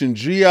featuring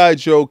G.I.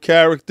 Joe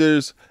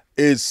characters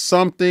is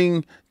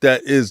something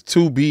that is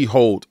to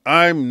behold.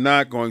 I'm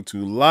not going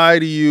to lie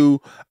to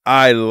you.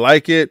 I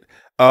like it.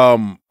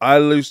 I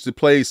used to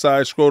play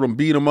side-scrolling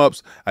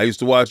beat-em-ups. I used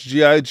to watch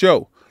G.I.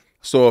 Joe.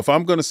 So if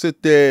I'm going to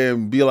sit there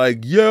and be like,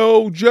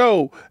 yo,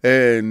 Joe,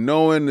 and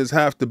knowing is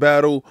half the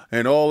battle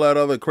and all that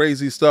other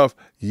crazy stuff,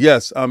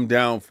 yes, I'm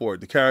down for it.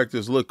 The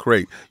characters look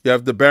great. You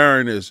have the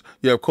Baroness.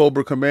 You have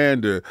Cobra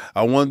Commander.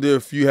 I wonder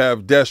if you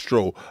have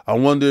Destro. I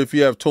wonder if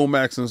you have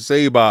Tomax and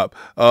Sabop.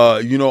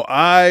 You know,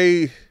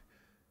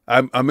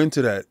 I'm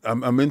into that.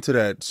 I'm into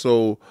that.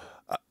 So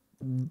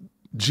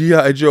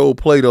G.I. Joe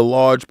played a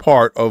large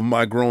part of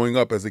my growing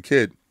up as a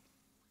kid.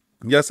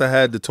 Yes, I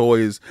had the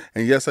toys,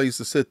 and yes, I used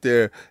to sit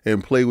there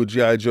and play with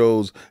G.I.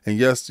 Joes, and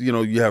yes, you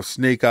know, you have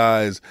Snake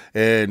Eyes,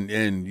 and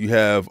you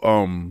have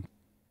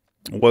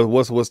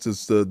what's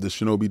this the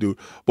Shinobi dude?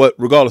 But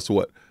regardless of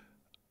what,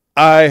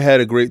 I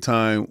had a great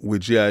time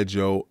with G.I.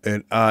 Joe,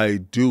 and I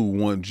do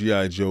want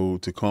G.I. Joe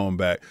to come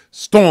back.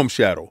 Storm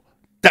Shadow,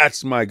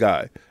 that's my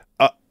guy.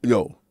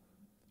 Yo,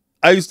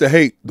 I used to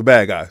hate the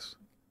bad guys,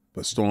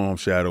 but Storm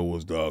Shadow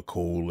was the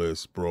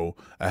coolest, bro.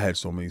 I had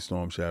so many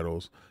Storm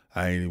Shadows.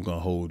 I ain't even gonna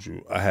hold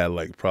you. I had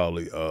like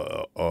probably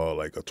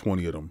like a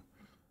 20 of them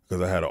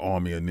because I had an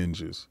army of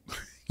ninjas.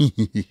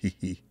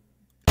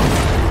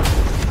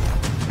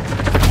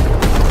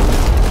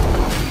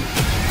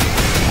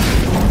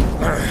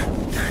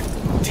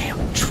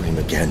 Damn dream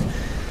again.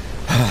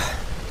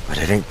 But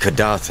it ain't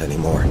Kadath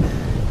anymore.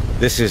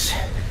 This is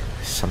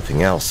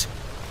something else.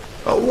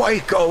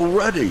 Awake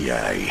already,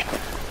 eh?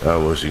 I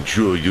wasn't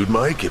sure you'd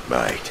make it,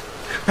 mate.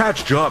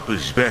 Patched up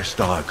as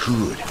best I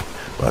could.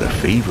 But a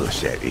fever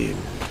set in,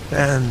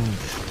 and,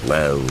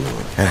 well...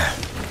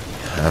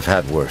 I've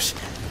had worse.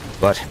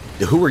 But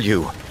who are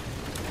you?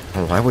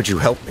 Why would you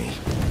help me?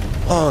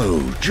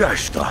 Oh,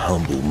 just a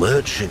humble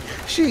merchant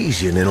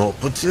seizing an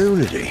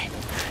opportunity.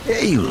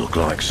 You look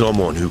like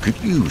someone who could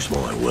use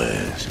my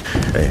wares.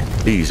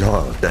 These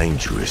are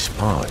dangerous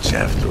parts,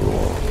 after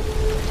all.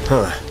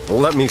 Huh, well,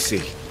 let me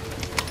see.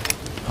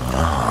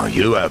 Ah,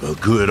 you have a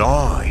good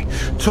eye.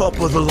 Top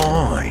of the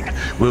line.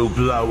 We'll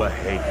blow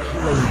ahead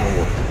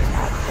clean.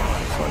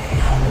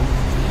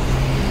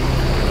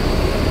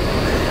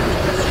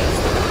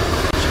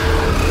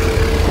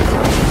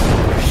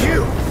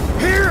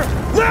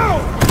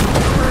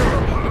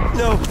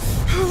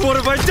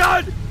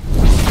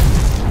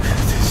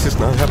 is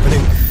not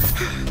happening.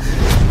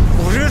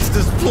 What is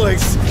this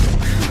place?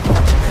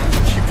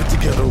 Keep it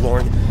together,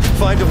 Lauren.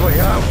 Find a way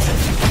out.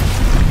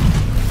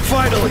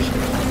 Finally!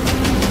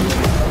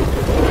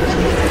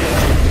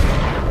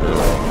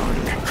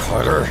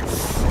 Carter,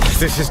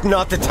 this is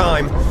not the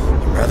time.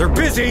 I'm rather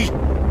busy.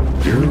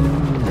 Do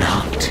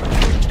not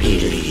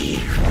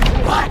believe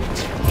what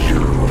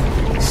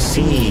you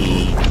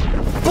see.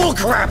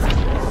 Bullcrap!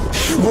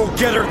 You won't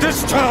get her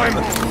this time!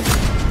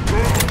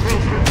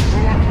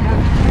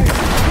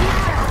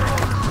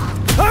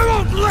 I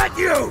won't let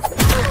you!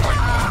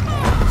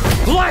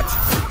 Let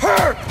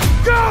her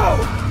go!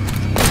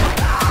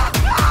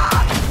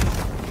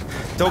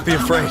 Don't be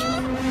afraid.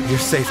 You're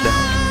safe now.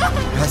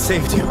 I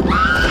saved you.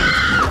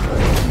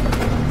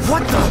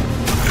 What the?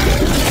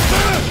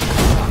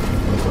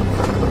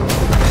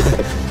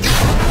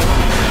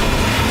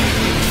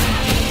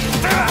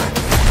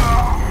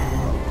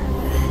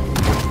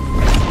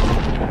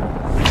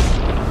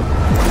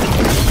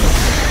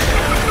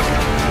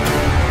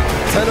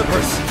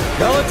 Tenebris,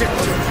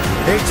 Maledictum,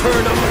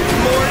 Aeternum,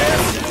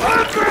 Mortis,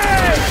 Agri!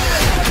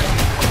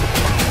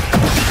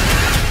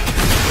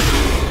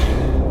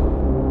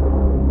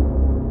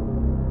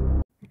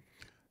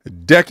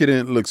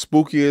 Decadent looks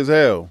spooky as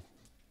hell.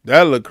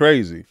 That look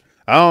crazy.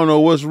 I don't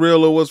know what's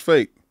real or what's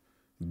fake.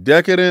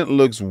 Decadent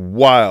looks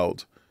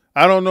wild.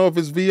 I don't know if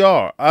it's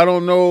VR. I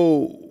don't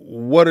know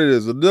what it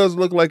is. It does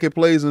look like it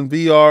plays in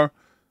VR,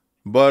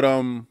 but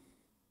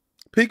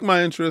piqued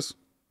my interest.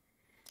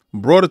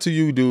 Brought it to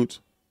you,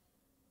 dudes.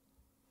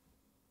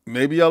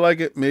 Maybe I like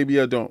it, maybe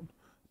I don't.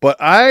 But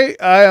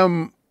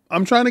I'm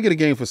trying to get a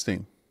game for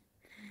Steam.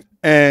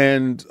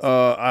 And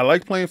I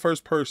like playing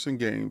first-person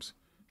games,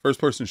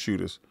 first-person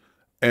shooters.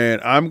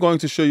 And I'm going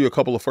to show you a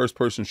couple of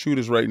first-person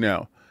shooters right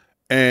now.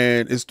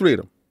 And it's 3 of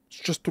them. It's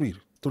just three of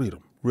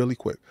them, really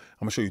quick.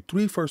 I'm going to show you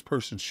 3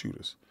 first-person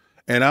shooters.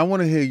 And I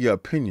want to hear your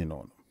opinion on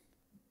them.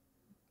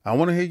 I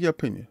want to hear your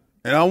opinion.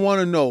 And I want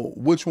to know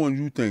which one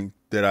you think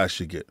that I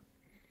should get.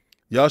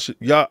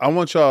 I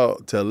want y'all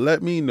to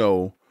let me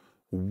know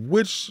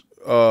which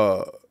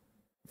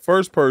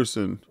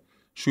first-person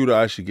shooter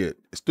I should get.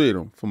 It's 3 of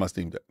them for my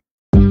Steam Deck.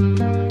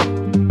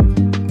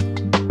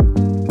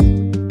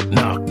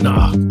 Knock,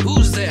 knock.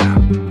 Who's there?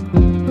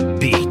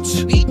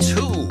 Beats. Beats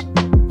who?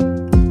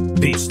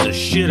 Beats the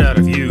shit out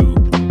of you.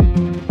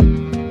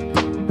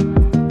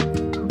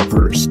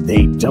 First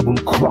they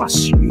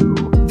double-cross you,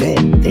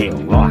 then they'll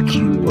lock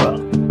you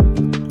up.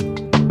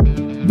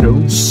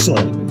 No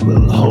sun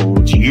will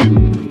hold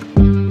you.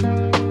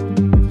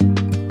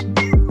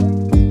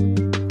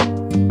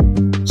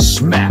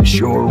 Smash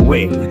your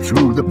way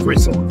through the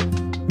prison.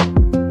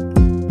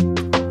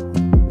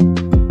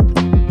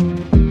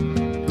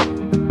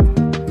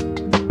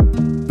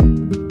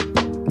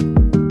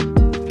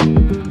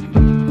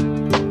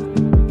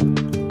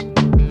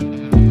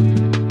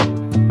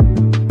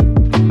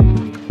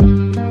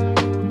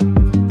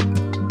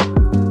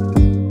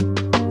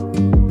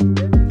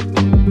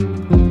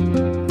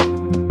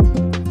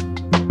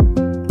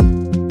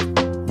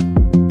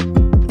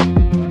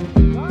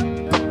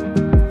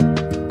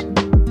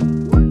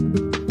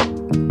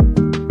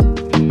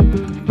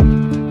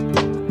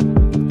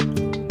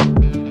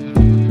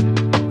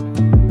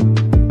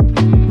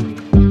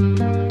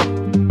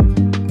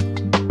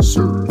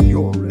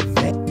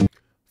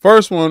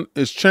 First one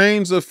is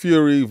Chains of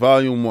Fury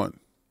Volume 1.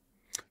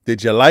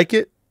 Did you like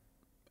it?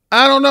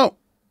 I don't know,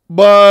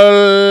 but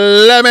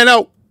let me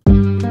know.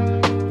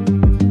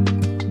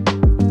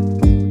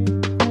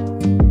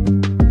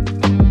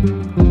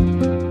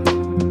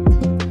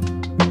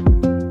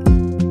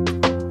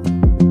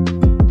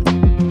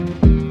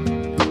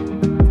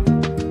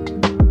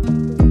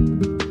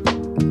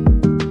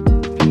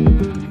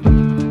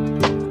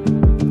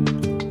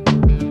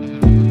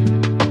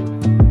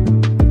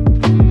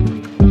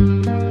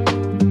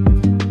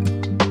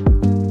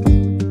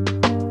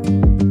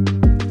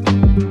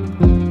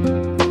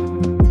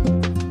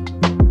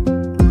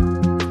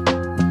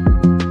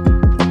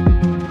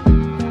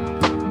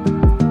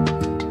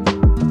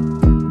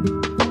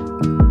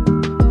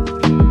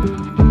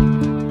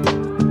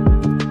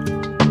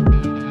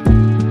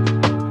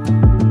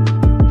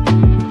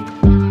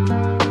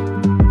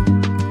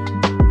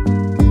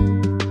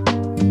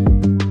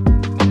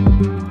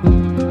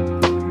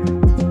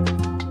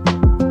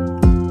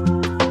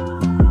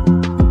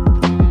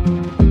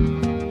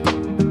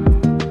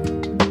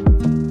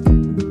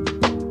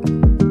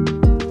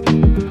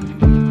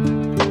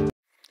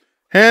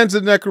 Hands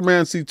of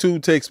Necromancy 2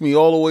 takes me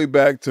all the way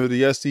back to the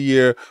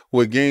yesteryear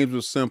where games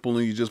were simple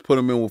and you just put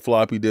them in with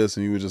floppy disks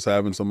and you were just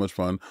having so much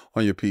fun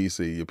on your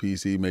PC. Your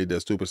PC made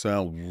that stupid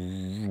sound.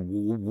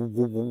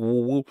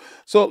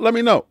 So let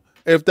me know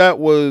if that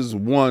was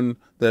one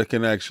that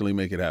can actually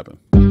make it happen.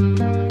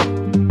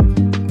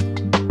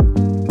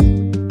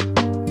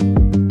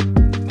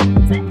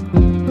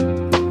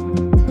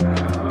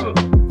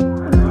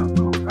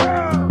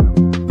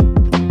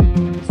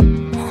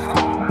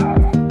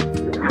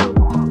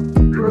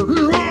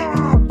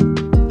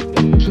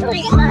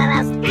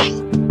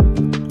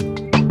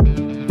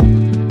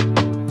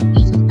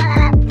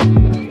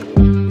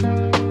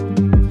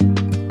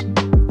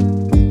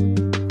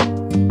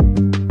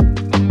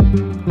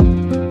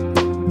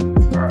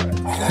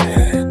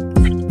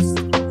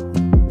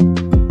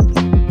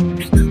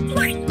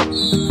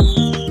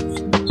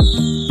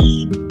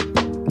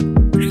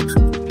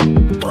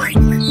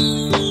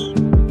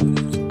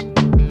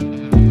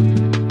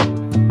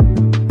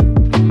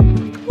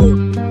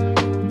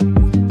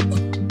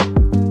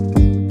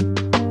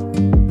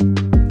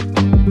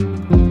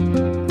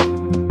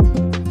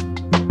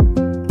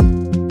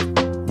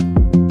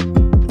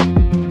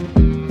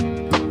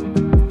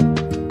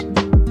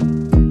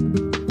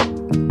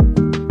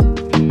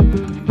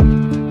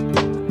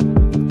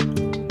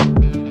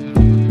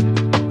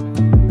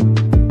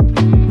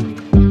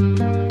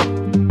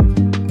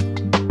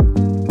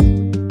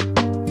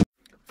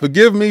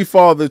 Forgive Me,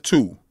 Father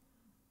 2.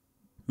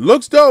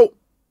 Looks dope.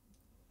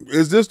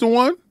 Is this the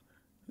one?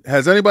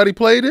 Has anybody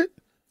played it?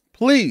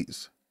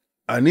 Please,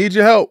 I need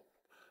your help.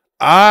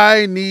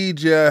 I need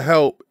your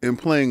help in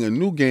playing a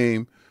new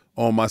game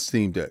on my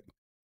Steam Deck.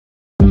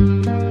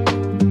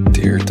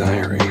 Dear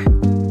Diary,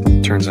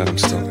 turns out I'm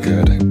still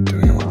good at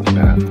doing a lot of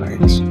bad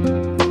things.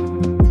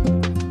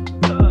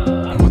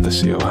 I'm what the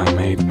COI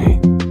made me.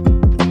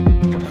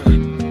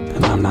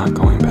 And I'm not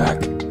going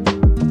back.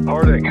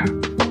 Harding,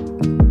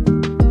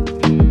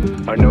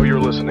 I know you're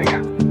listening.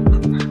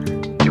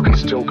 You can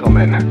still come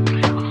in.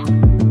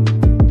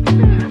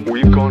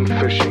 We've gone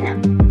fishing.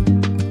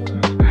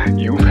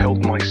 You've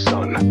held my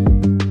son.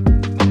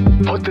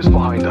 Put this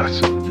behind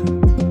us.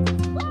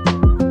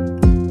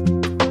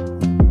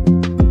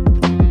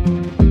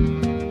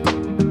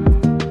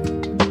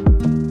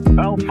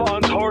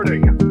 Alphonse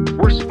Harding,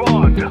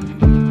 respond.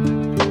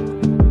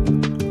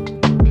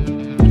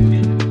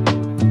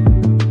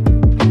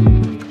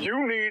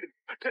 You need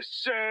to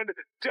stand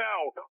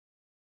down.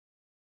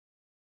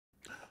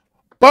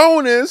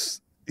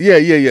 Bonus.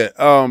 Yeah.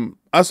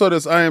 I saw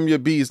this I Am Your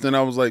Beast, and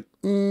I was like,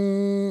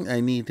 I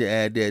need to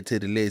add that to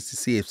the list to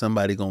see if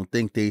somebody gonna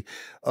think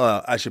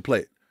I should play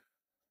it.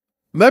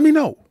 Let me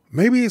know.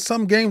 Maybe it's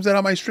some games that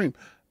I might stream.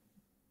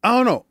 I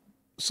don't know.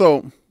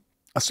 So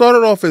I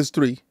started off as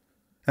 3,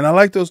 and I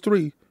like those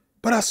 3,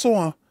 but I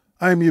saw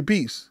I Am Your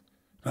Beast,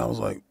 and I was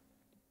like,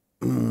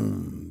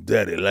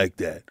 daddy like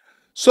that.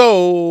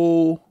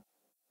 So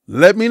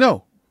let me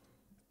know.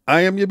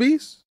 I Am Your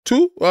Beast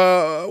 2.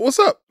 What's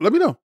up? Let me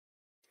know.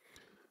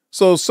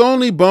 So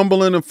Sony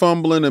bumbling and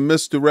fumbling and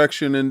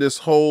misdirection in this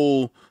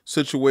whole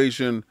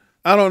situation.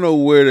 I don't know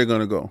where they're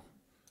gonna go.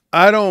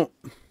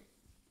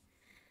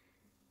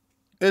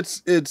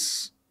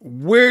 It's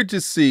weird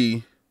to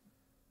see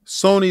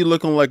Sony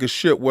looking like a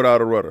ship without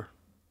a rudder.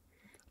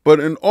 But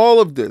in all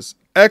of this,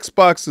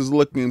 Xbox is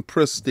looking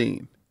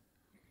pristine.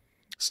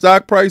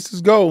 Stock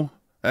prices go.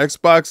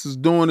 Xbox is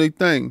doing a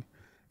thing.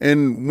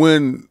 And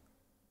when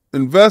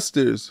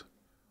investors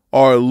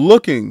are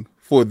looking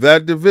for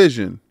that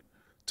division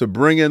to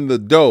bring in the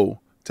dough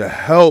to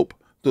help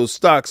those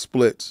stock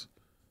splits,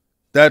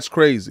 that's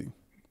crazy.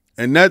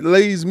 And that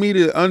leads me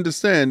to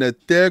understand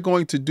that they're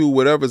going to do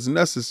whatever's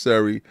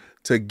necessary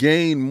to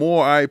gain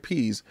more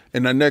IPs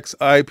in the next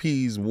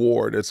IPs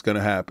war that's going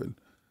to happen.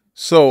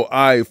 So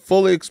I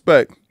fully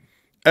expect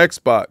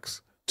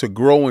Xbox to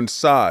grow in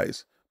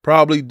size,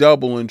 probably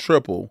double and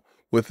triple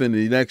within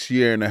the next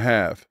year and a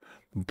half,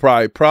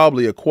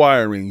 probably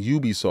acquiring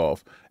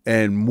Ubisoft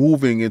and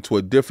moving into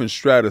a different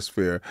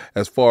stratosphere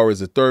as far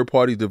as a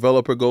third-party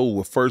developer goes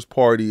with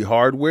first-party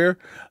hardware.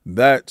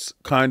 That's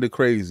kind of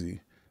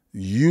crazy.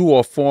 You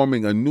are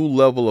forming a new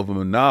level of a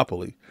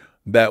monopoly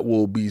that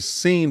will be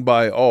seen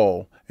by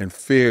all and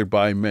feared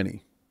by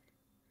many.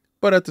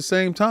 But at the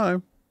same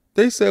time,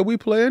 they said we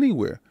play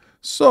anywhere.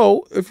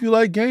 So if you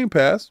like Game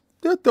Pass,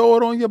 they'll throw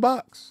it on your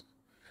box.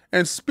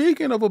 And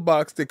speaking of a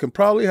box that can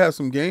probably have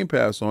some Game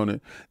Pass on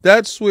it,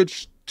 that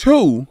Switch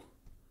 2.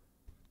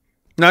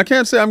 Now, I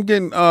can't say I'm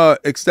getting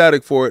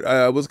ecstatic for it.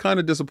 I was kind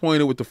of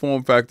disappointed with the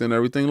form factor and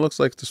everything. It looks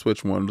like the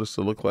Switch 1, just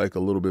to look like a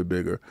little bit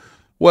bigger.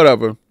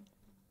 Whatever.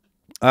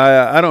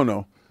 I don't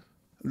know.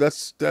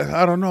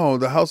 I don't know.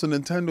 The House of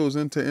Nintendo is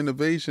into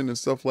innovation and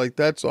stuff like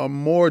that, so I'm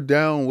more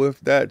down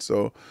with that.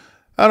 So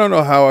I don't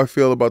know how I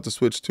feel about the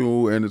Switch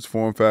 2 and its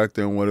form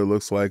factor and what it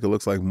looks like. It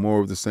looks like more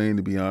of the same,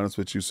 to be honest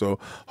with you. So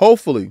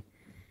hopefully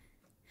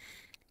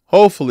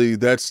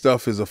that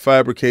stuff is a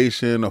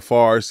fabrication, a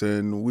farce,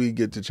 and we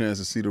get the chance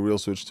to see the real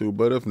Switch 2.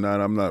 But if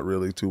not, I'm not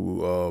really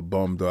too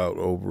bummed out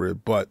over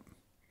it. But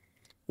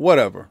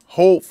whatever.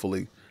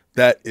 Hopefully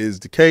that is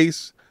the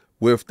case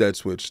with that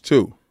Switch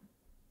 2.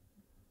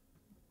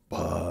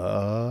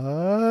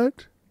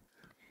 But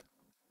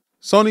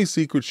Sony's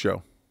Secret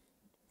Show.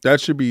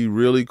 That should be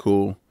really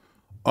cool.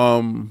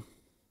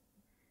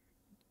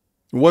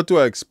 What do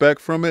I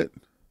expect from it?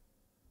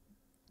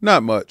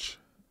 Not much.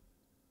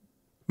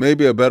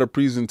 Maybe a better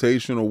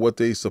presentation of what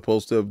they're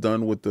supposed to have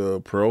done with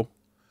the Pro.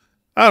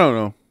 I don't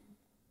know.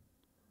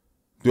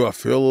 Do I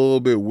feel a little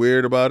bit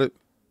weird about it?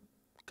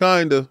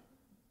 Kinda.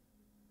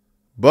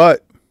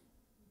 But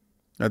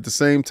at the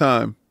same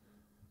time,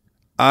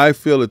 I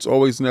feel it's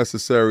always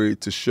necessary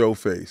to show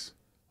face.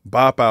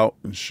 Bop out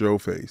and show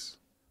face.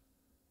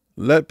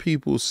 Let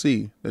people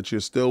see that you're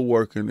still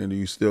working and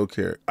you still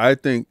care. I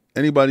think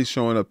anybody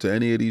showing up to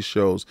any of these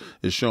shows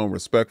is showing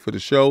respect for the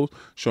show,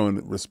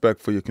 showing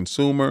respect for your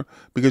consumer,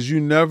 because you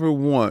never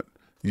want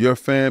your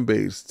fan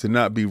base to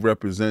not be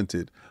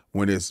represented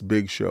when it's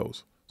big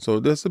shows. So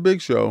this is a big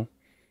show,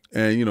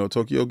 and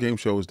Tokyo Game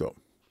Show is dope.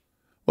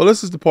 Well,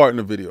 this is the part in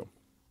the video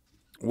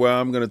where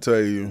I'm going to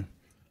tell you,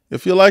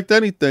 if you liked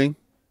anything,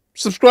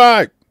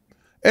 subscribe.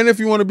 And if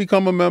you want to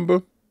become a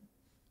member,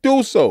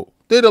 do so.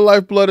 They're the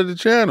lifeblood of the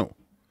channel.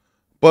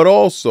 But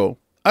also,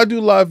 I do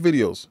live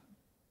videos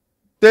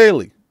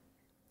daily.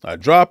 I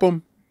drop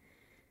them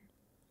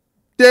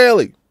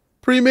daily.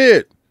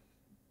 Premiered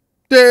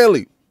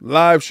daily.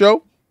 Live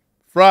show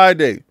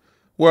Friday,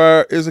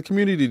 where is a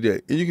community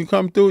day. And you can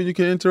come through and you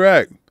can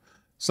interact.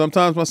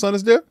 Sometimes my son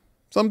is there,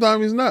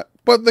 sometimes he's not.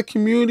 But the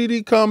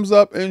community comes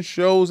up and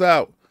shows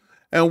out.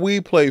 And we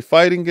play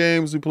fighting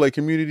games, we play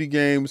community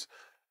games.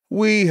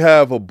 We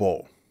have a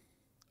ball.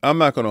 I'm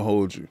not going to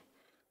hold you.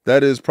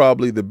 That is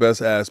probably the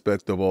best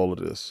aspect of all of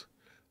this.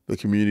 The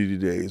community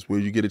days, where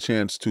you get a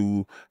chance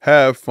to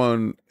have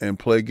fun and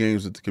play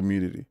games with the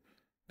community.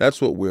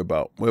 That's what we're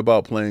about. We're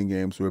about playing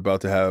games. We're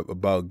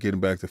about getting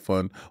back to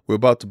fun. We're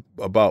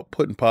about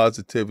putting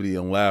positivity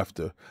and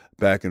laughter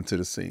back into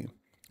the scene.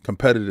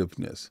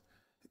 Competitiveness.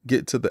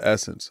 Get to the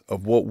essence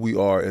of what we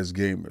are as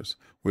gamers.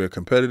 We're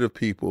competitive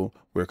people.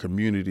 We're a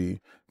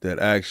community that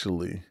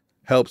actually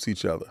helps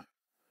each other.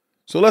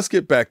 So let's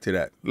get back to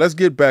that. Let's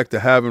get back to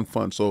having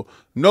fun. So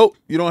nope,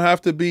 you don't have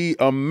to be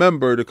a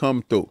member to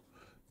come through.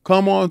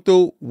 Come on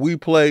through, we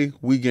play,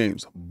 we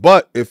games.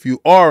 But if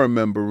you are a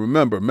member,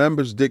 remember,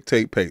 members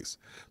dictate pace.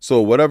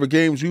 So whatever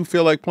games you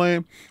feel like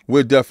playing,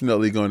 we're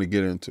definitely going to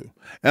get into.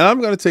 And I'm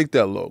going to take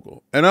that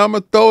logo, and I'm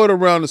going to throw it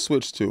around the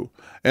Switch too.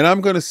 And I'm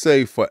going to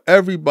say, for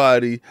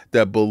everybody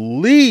that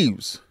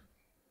believes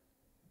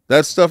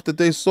that stuff that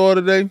they saw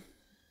today,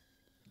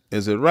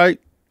 is it right?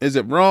 Is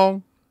it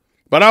wrong?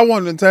 But I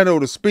want Nintendo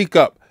to speak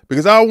up,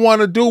 because I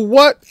want to do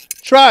what?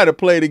 Try to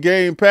play the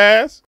Game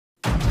Pass.